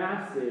a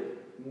massive,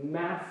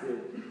 massive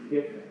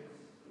difference.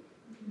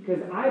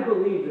 Because I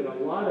believe that a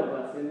lot of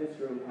us in this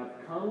room have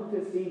come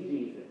to see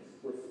Jesus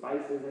with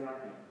spices in our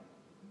hand.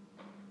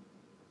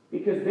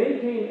 Because they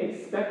came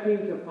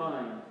expecting to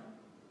find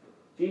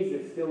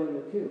Jesus still in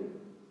the tomb.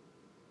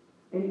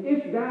 And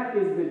if that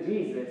is the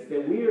Jesus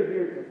that we are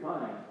here to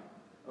find,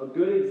 a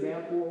good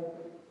example,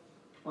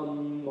 a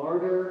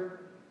martyr,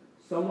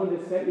 someone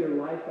to set your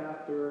life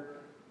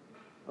after,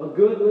 a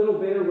good little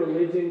bit of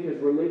religion, because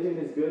religion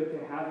is good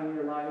to have in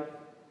your life,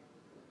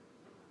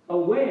 a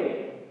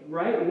way,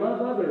 right? Love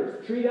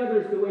others, treat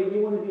others the way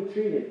you want to be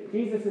treated.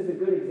 Jesus is a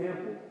good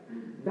example.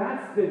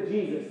 That's the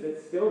Jesus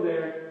that's still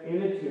there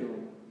in a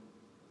tomb,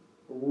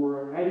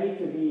 ready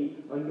to be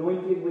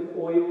anointed with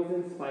oils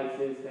and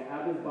spices, to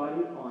have his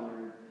body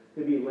honored,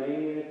 to be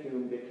laying in a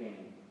tomb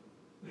decaying.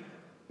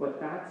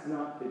 But that's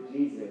not the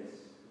Jesus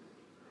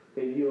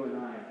that you and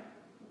I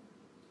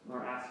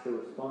are asked to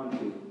respond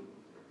to.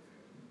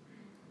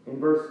 In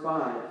verse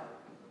 5,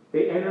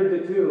 they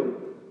entered the tomb,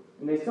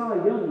 and they saw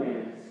a young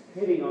man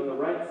sitting on the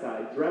right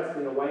side, dressed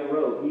in a white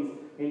robe. He's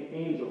an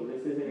angel.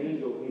 This is an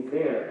angel. He's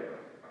there.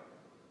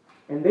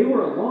 And they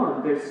were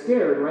alarmed. They're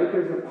scared, right?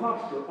 There's a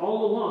posture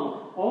all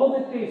along. All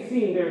that they've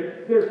seen,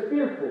 they're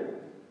fearful.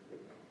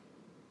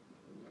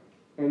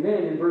 And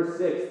then in verse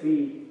 6,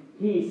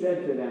 he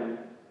said to them,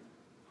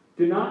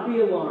 do not be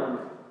alarmed.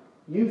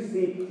 You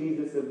seek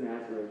Jesus of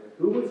Nazareth,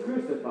 who was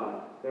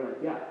crucified. They're like,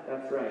 yeah,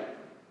 that's right.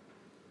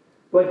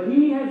 But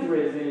he has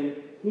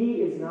risen.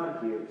 He is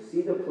not here.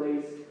 See the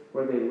place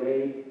where they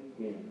laid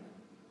him.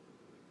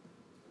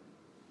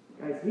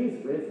 Guys,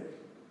 he's risen.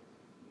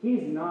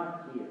 He's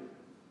not here.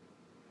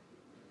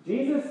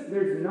 Jesus,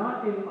 there's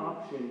not an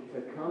option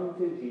to come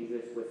to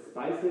Jesus with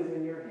spices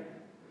in your hand.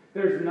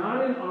 There's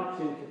not an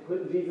option to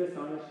put Jesus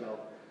on a shelf.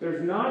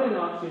 There's not an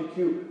option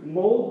to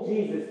mold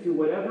Jesus to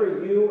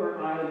whatever you or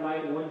I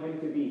might want him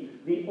to be.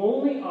 The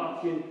only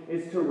option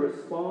is to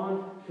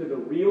respond to the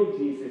real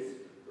Jesus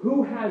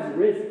who has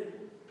risen.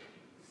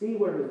 See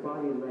where his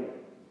body lay.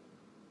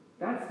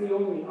 That's the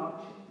only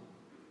option.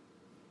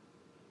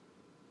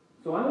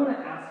 So I want to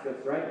ask us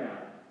right now,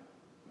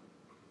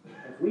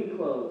 as we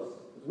close,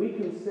 as we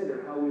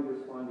consider how we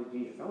respond to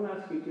Jesus, I want to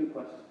ask you two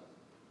questions.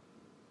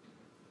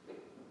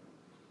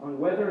 On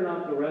whether or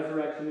not the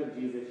resurrection of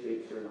Jesus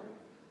shapes your life,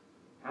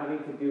 having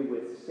to do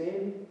with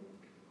sin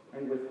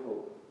and with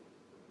hope.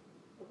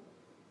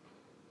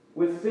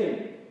 With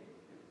sin,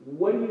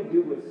 what do you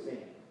do with sin?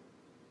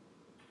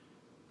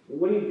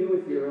 What do you do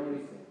with your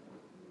own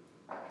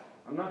sin?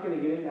 I'm not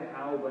going to get into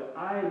how, but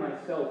I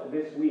myself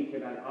this week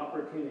have had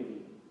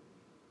opportunity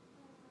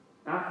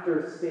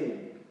after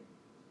sin,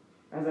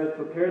 as I've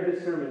prepared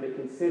this sermon, to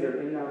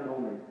consider in that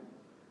moment,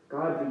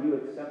 God, do you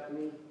accept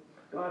me?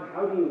 God,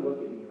 how do you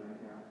look at me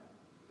right now?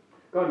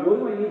 God, what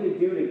do I need to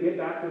do to get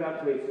back to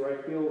that place where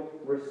I feel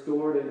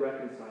restored and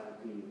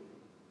reconciled to you?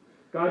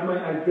 God, my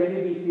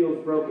identity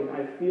feels broken.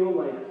 I feel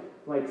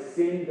like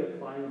sin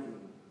defines me.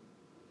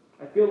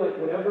 I feel like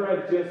whatever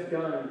I've just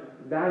done,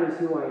 that is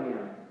who I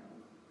am.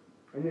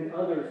 And then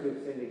others who have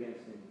sinned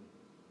against me.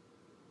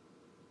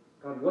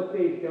 God, what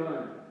they've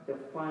done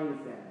defines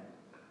them.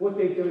 What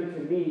they've done to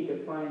me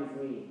defines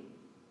me.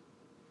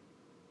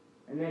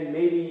 And then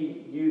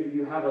maybe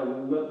you have a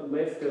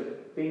list of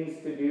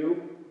things to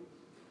do.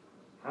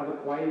 Have a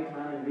quiet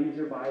time, read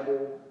your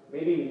Bible.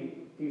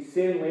 Maybe you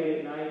sin late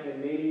at night, and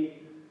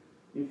maybe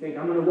you think,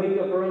 I'm going to wake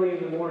up early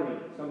in the morning.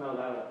 Somehow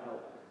that'll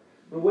help.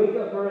 I'm going to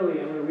wake up early,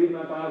 I'm going to read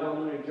my Bible,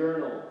 I'm going to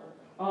journal.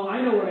 Oh,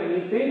 I know what I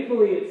need.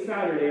 Thankfully, it's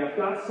Saturday. I've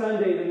got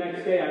Sunday the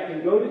next day. I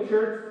can go to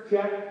church,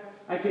 check.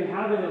 I can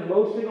have an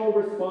emotional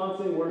response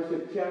in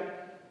worship,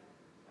 check.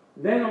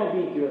 Then I'll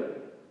be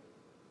good.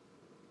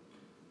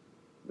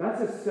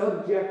 That's a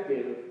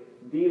subjective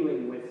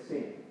dealing with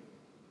sin.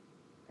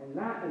 And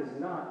that is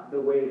not the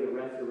way the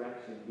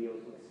resurrection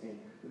deals with sin.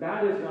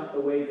 That is not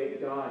the way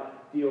that God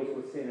deals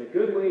with sin. A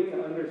good way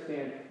to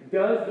understand,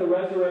 does the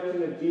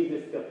resurrection of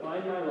Jesus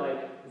define my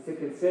life, is to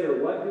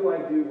consider, what do I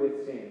do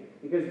with sin?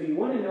 Because do you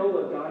want to know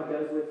what God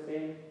does with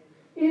sin?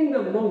 In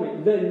the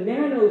moment, the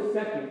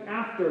nanosecond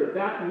after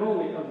that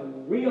moment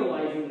of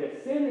realizing the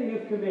sin that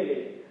you've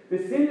committed, the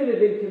sin that had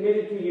been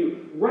committed to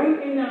you,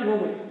 right in that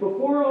moment,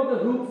 before all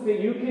the hoops that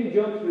you can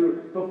jump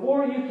through,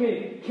 before you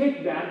can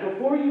kick back,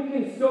 before you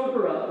can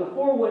sober up,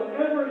 before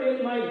whatever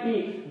it might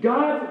be,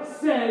 God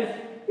says,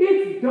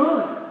 it's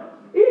done.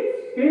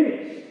 It's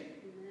finished.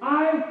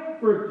 I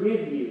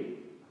forgive you.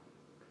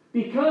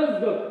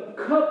 Because the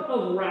cup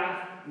of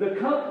wrath, the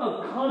cup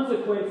of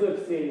consequence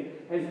of sin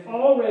has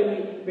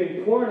already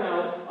been poured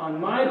out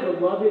on my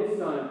beloved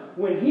Son.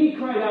 When he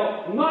cried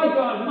out, my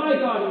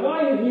God,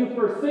 why have you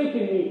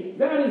forsaken me?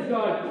 That is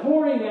God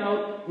pouring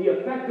out the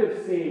effect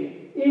of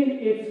sin in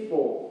its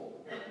full.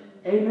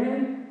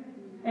 Amen?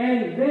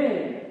 And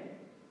then,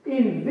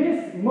 in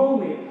this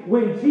moment,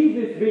 when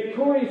Jesus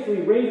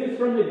victoriously raises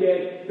from the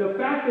dead, the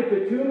fact that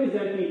the tomb is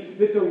empty,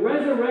 that the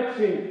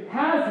resurrection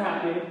has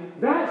happened,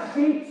 that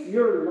shapes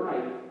your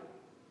life.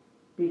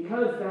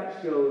 Because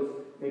that shows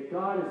that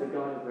God is a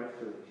God of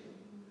restoration,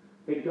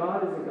 that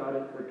God is a God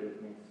of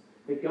forgiveness,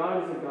 that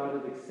God is a God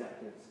of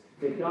acceptance,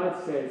 that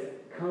God says,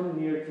 come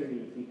near to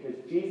me, because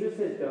Jesus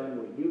has done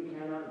what you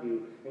cannot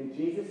do, and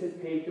Jesus has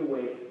paved a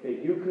way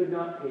that you could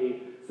not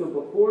pave. So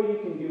before you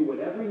can do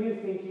whatever you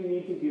think you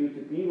need to do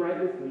to be right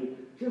with me,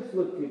 just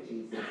look to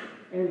Jesus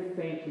and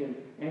thank him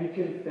and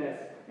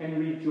confess and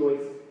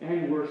rejoice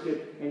and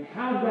worship and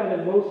have that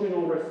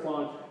emotional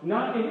response,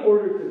 not in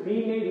order to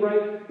be made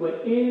right,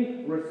 but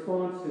in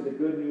response to the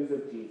good news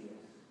of Jesus.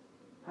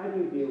 How do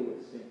you deal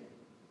with sin?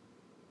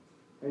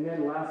 And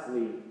then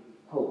lastly,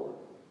 hope.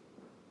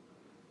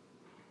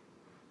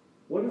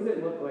 What does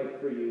it look like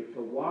for you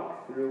to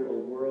walk through a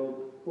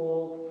world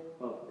full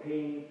of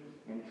pain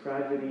and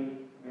tragedy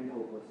and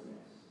hopelessness?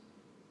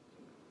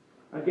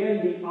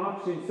 Again, the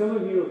option, some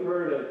of you have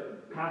heard of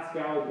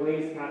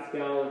Blaise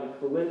Pascal, and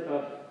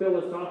a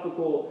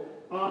philosophical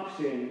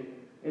option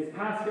is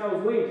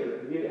Pascal's wager.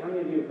 How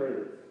many of you have heard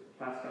of this?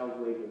 Pascal's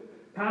wager.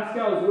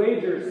 Pascal's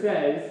wager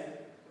says,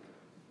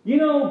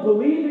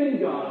 believe in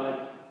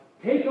God,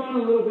 take on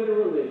a little bit of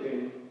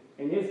religion,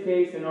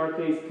 in our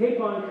case, take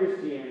on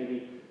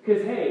Christianity,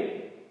 because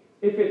hey,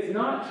 if it's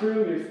not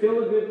true, you're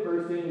still a good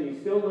person, you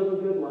still live a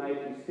good life,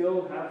 you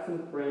still have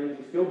some friends,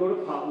 you still go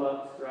to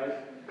potlucks, right?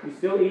 You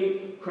still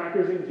eat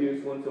crackers and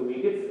juice once a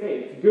week.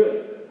 It's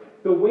good.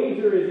 The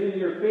wager is in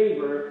your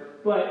favor,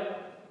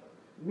 but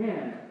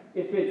man,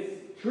 if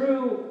it's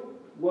true,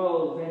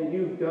 well, then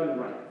you've done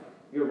right.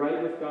 You're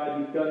right with God,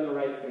 you've done the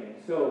right thing.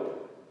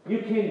 So you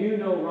can do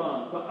no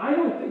wrong. But I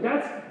don't think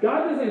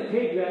God doesn't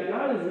take that.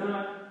 God is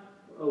not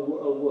a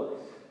wuss.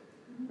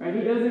 Right?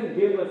 He doesn't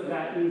give us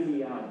that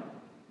easy out.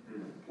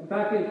 In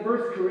fact, in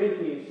 1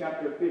 Corinthians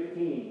chapter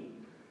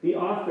 15, the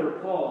author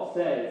Paul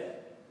says,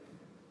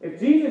 if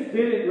Jesus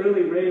didn't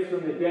really raise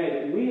from the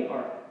dead, we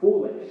are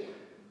foolish.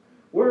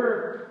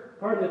 We're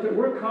pardon the term,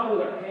 we're caught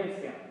with our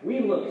pants down.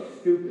 We look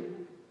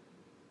stupid.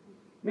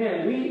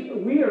 Man,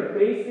 we are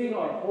basing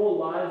our whole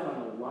lives on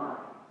a lie.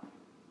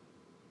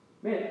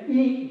 Man,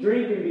 eat,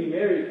 drink, and be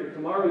merry, for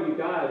tomorrow you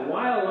die.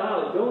 While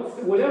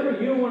out,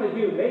 whatever you want to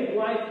do, make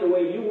life the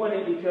way you want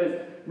it, because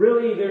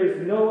really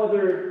there's no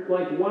other,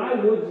 why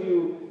would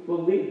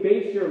you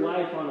base your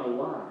life on a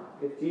lie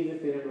if Jesus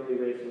didn't really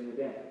raise from the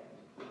dead?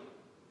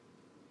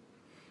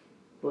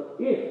 But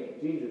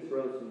if Jesus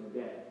rose from the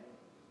dead,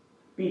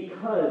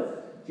 because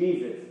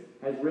Jesus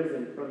has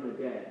risen from the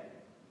dead,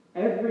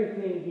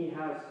 everything he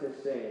has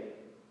to say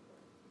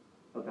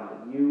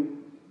about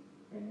you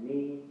and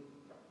me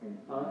and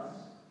us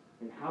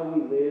and how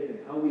we live and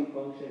how we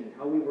function and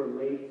how we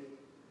relate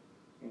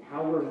and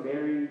how we're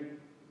married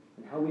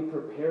and how we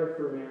prepare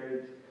for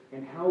marriage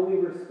and how we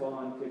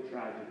respond to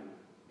tragedy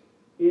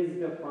is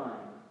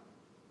defined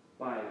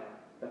by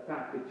the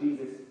fact that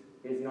Jesus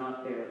is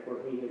not there, for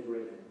he has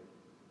risen.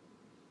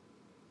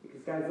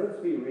 Because guys, let's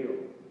be real.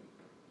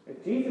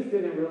 If Jesus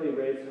didn't really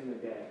raise from the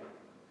dead,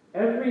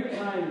 every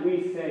time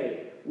we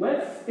say,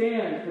 let's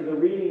stand for the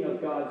reading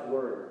of God's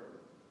word,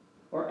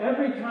 or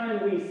every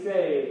time we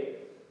say,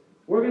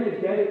 we're going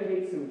to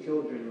dedicate some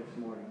children this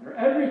morning, or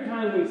every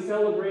time we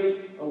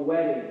celebrate a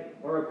wedding,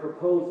 or a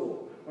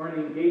proposal, or an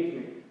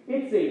engagement,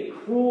 it's a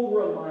cruel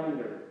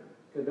reminder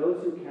to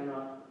those who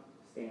cannot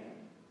stand.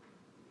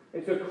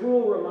 It's a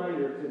cruel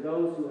reminder to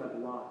those who have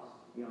lost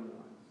young ones.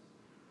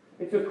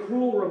 It's a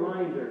cruel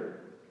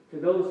reminder to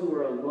those who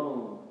are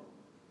alone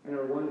and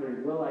are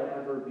wondering, will I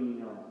ever be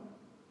known?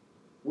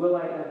 Will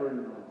I ever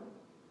know?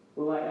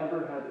 Will I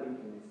ever have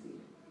intimacy?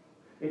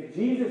 If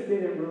Jesus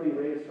didn't really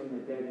raise from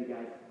the dead, you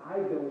guys, I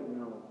don't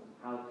know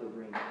how to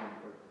bring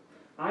comfort.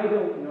 I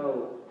don't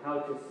know how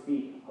to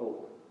speak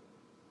hope.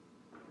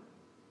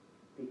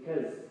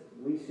 Because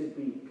we should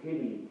be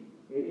pitied.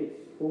 It's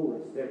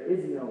foolish. There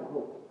is no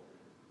hope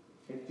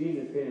if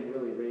Jesus didn't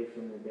really raise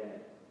from the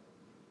dead.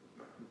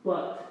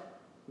 But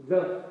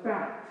the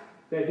fact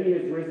that he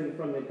has risen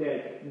from the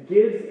dead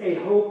gives a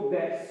hope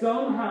that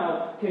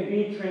somehow can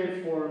be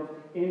transformed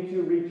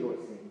into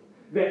rejoicing.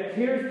 That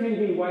tears can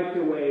be wiped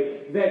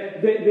away.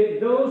 That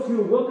those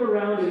who look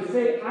around and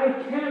say, I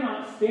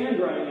cannot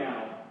stand right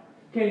now,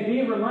 can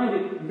be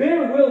reminded,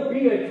 there will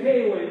be a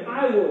day when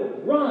I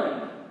will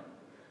run.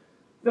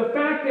 The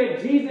fact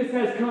that Jesus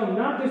has come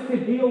not just to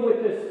deal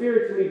with us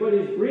spiritually, but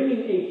is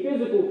bringing a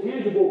physical,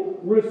 tangible,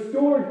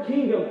 restored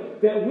kingdom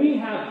that we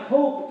have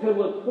hope to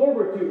look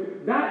forward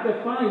to, that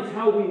defines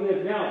how we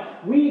live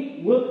now.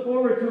 We look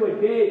forward to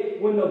a day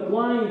when the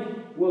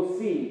blind will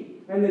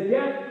see and the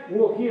deaf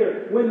will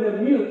hear, when the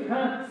mute,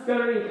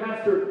 stuttering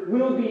pastor,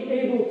 will be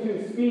able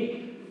to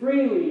speak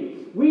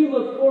freely. We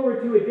look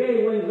forward to a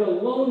day when the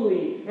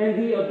lonely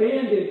and the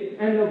abandoned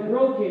and the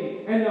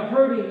broken and the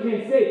hurting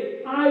can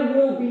say, I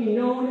will be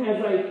known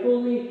as I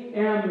fully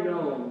am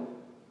known.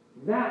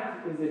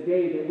 That is a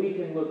day that we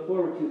can look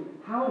forward to.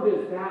 How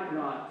does that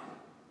not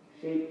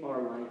shape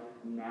our life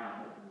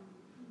now?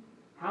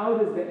 How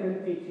does the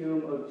empty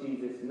tomb of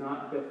Jesus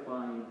not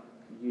define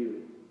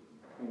you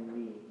and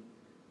me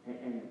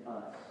and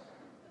us?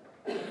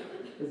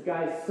 Because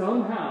guys,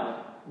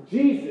 somehow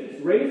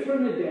Jesus, raised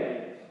from the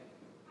dead,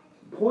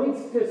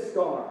 points to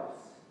scars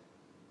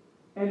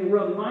and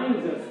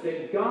reminds us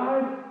that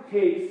God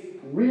takes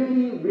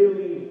really,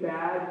 really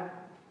bad,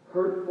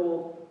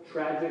 hurtful,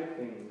 tragic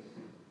things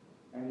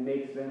and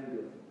makes them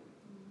good.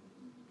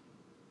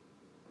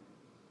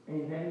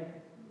 Amen?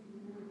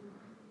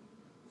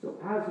 So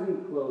as we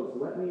close,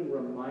 let me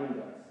remind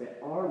us that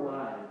our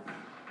lives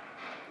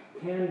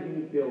can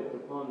be built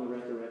upon the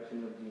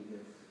resurrection of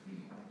Jesus.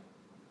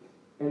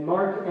 And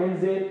Mark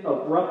ends it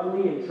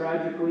abruptly and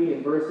tragically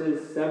in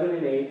verses 7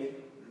 and 8.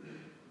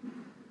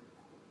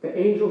 The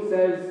angel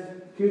says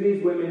to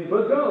these women,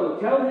 but go,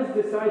 tell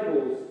his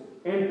disciples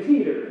and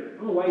Peter. I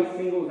don't know why he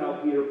singles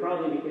out Peter,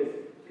 probably because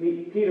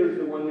Peter's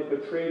the one that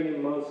betrayed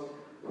him most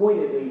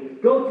pointedly.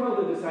 Go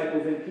tell the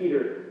disciples and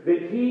Peter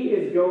that he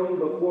is going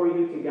before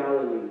you to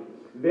Galilee.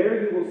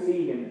 There you will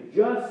see him,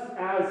 just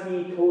as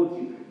he told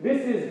you.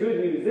 This is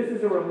good news. This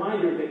is a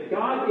reminder that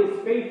God is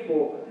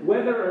faithful,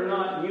 whether or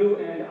not you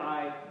and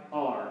I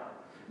are.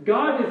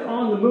 God is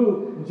on the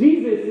move.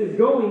 Jesus is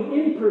going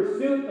in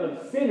pursuit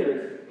of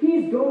sinners.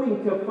 He's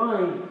going to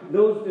find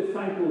those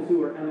disciples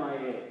who are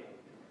MIA.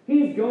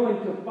 He's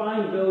going to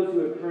find those who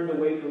have turned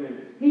away from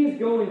him. He's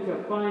going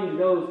to find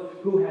those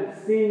who have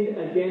sinned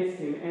against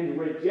him and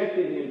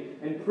rejected him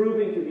and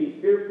proven to be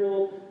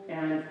fearful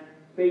and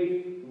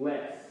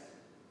faithless.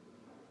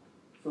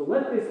 So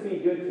let this be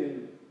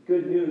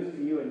good news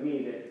to you and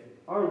me, that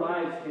our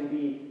lives can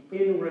be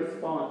in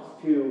response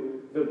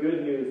to the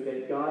good news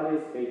that God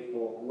is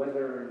faithful,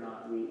 whether or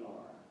not we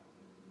are.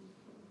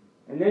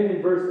 And then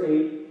in verse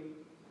 8,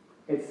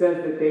 it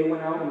says that they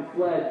went out and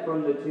fled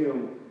from the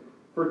tomb,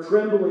 for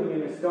trembling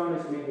and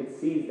astonishment had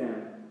seized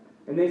them.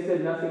 And they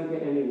said nothing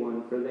to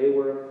anyone, for they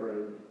were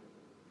afraid.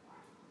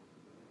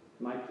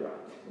 Mic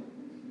drop.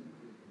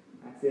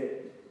 That's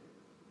it.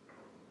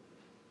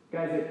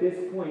 Guys, at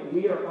this point,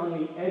 we are on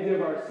the edge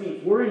of our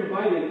seats. We're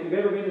invited. If you've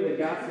ever been to the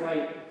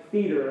Gaslight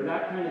theater or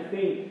that kind of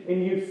thing,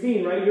 and you've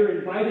seen, right, you're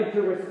invited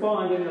to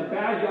respond, and the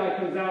bad guy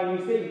comes out and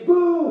you say,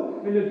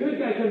 boo! And the good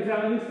guy comes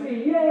out and you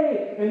say,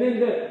 yay! And then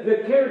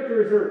the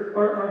characters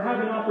are have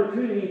an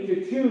opportunity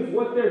to choose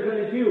what they're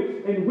going to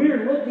do. And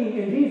we're looking,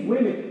 and these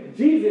women,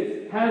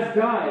 Jesus has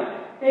died.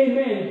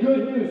 Amen.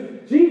 Good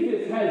news.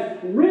 Jesus has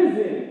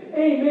risen.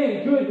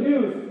 Amen. Good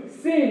news.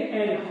 Sin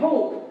and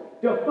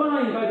hope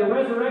defined by the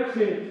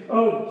resurrection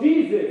of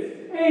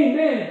Jesus.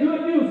 Amen.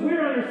 Good news.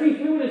 We're on our seats.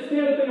 We want to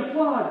stand up and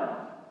applaud.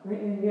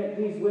 And yet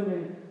these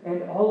women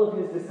and all of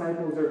his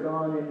disciples are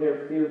gone and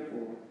they're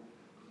fearful.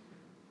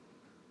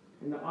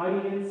 And the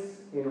audience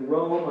in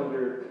Rome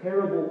under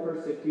terrible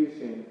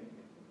persecution,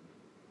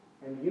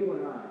 and you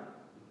and I,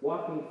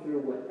 walking through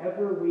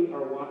whatever we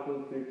are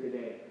walking through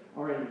today,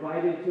 are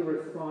invited to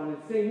respond and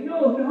say,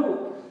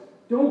 no,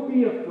 don't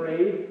be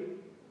afraid.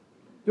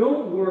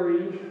 Don't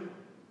worry.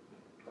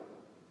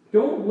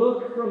 Don't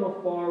look from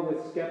afar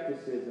with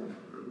skepticism.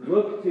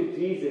 Look to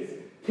Jesus.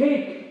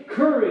 Take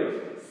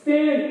courage.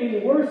 Stand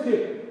in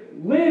worship.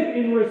 Live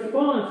in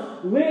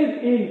response.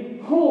 Live in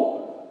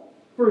hope.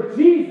 For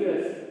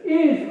Jesus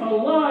is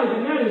alive,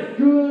 and that is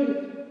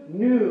good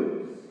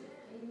news.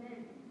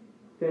 Amen.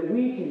 That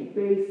we can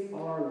base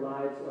our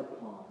lives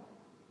upon.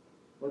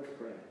 Let's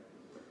pray.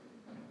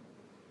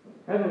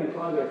 Heavenly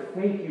Father,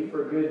 thank you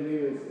for good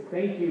news.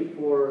 Thank you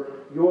for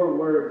your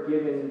word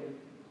given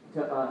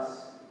to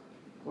us.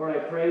 Lord, I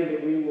pray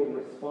that we will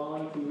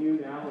respond to you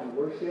now in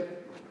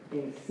worship,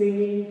 in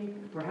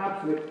singing,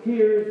 perhaps with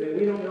tears that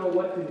we don't know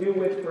what to do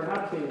with,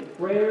 perhaps in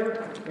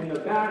prayer in the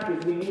back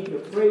as we need to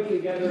pray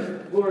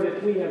together. Lord,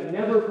 if we have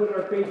never put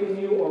our faith in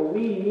you, or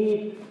we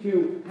need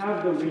to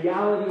have the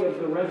reality of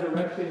the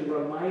resurrection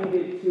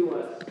reminded to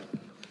us,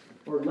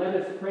 Lord, let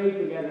us pray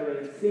together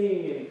and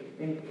sing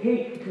and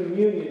take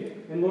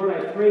communion. And Lord,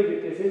 I pray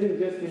that this isn't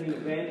just an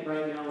event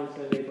right now on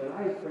Sunday, but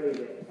I pray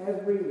that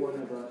every one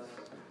of us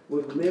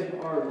would live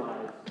our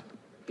lives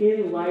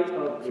in light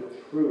of the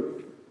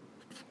truth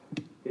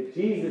that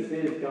Jesus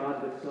is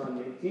God the Son,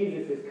 that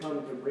Jesus has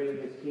come to bring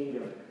his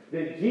kingdom,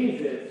 that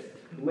Jesus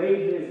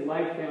laid his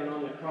life down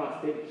on the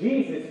cross, that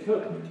Jesus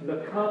took the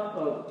cup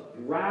of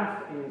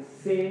wrath and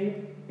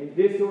sin and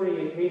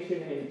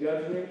disorientation and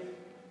judgment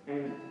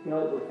and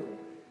dealt with it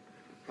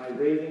by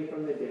raising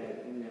from the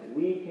dead, and that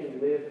we can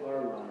live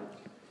our lives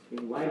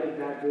in light of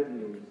that good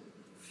news,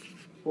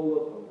 full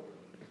of hope.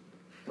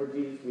 Lord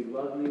Jesus, we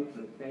love you,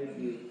 we thank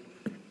you,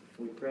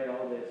 we pray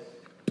all this,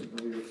 and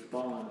we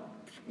respond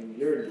in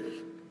your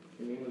name,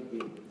 in the name of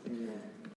Jesus. Amen.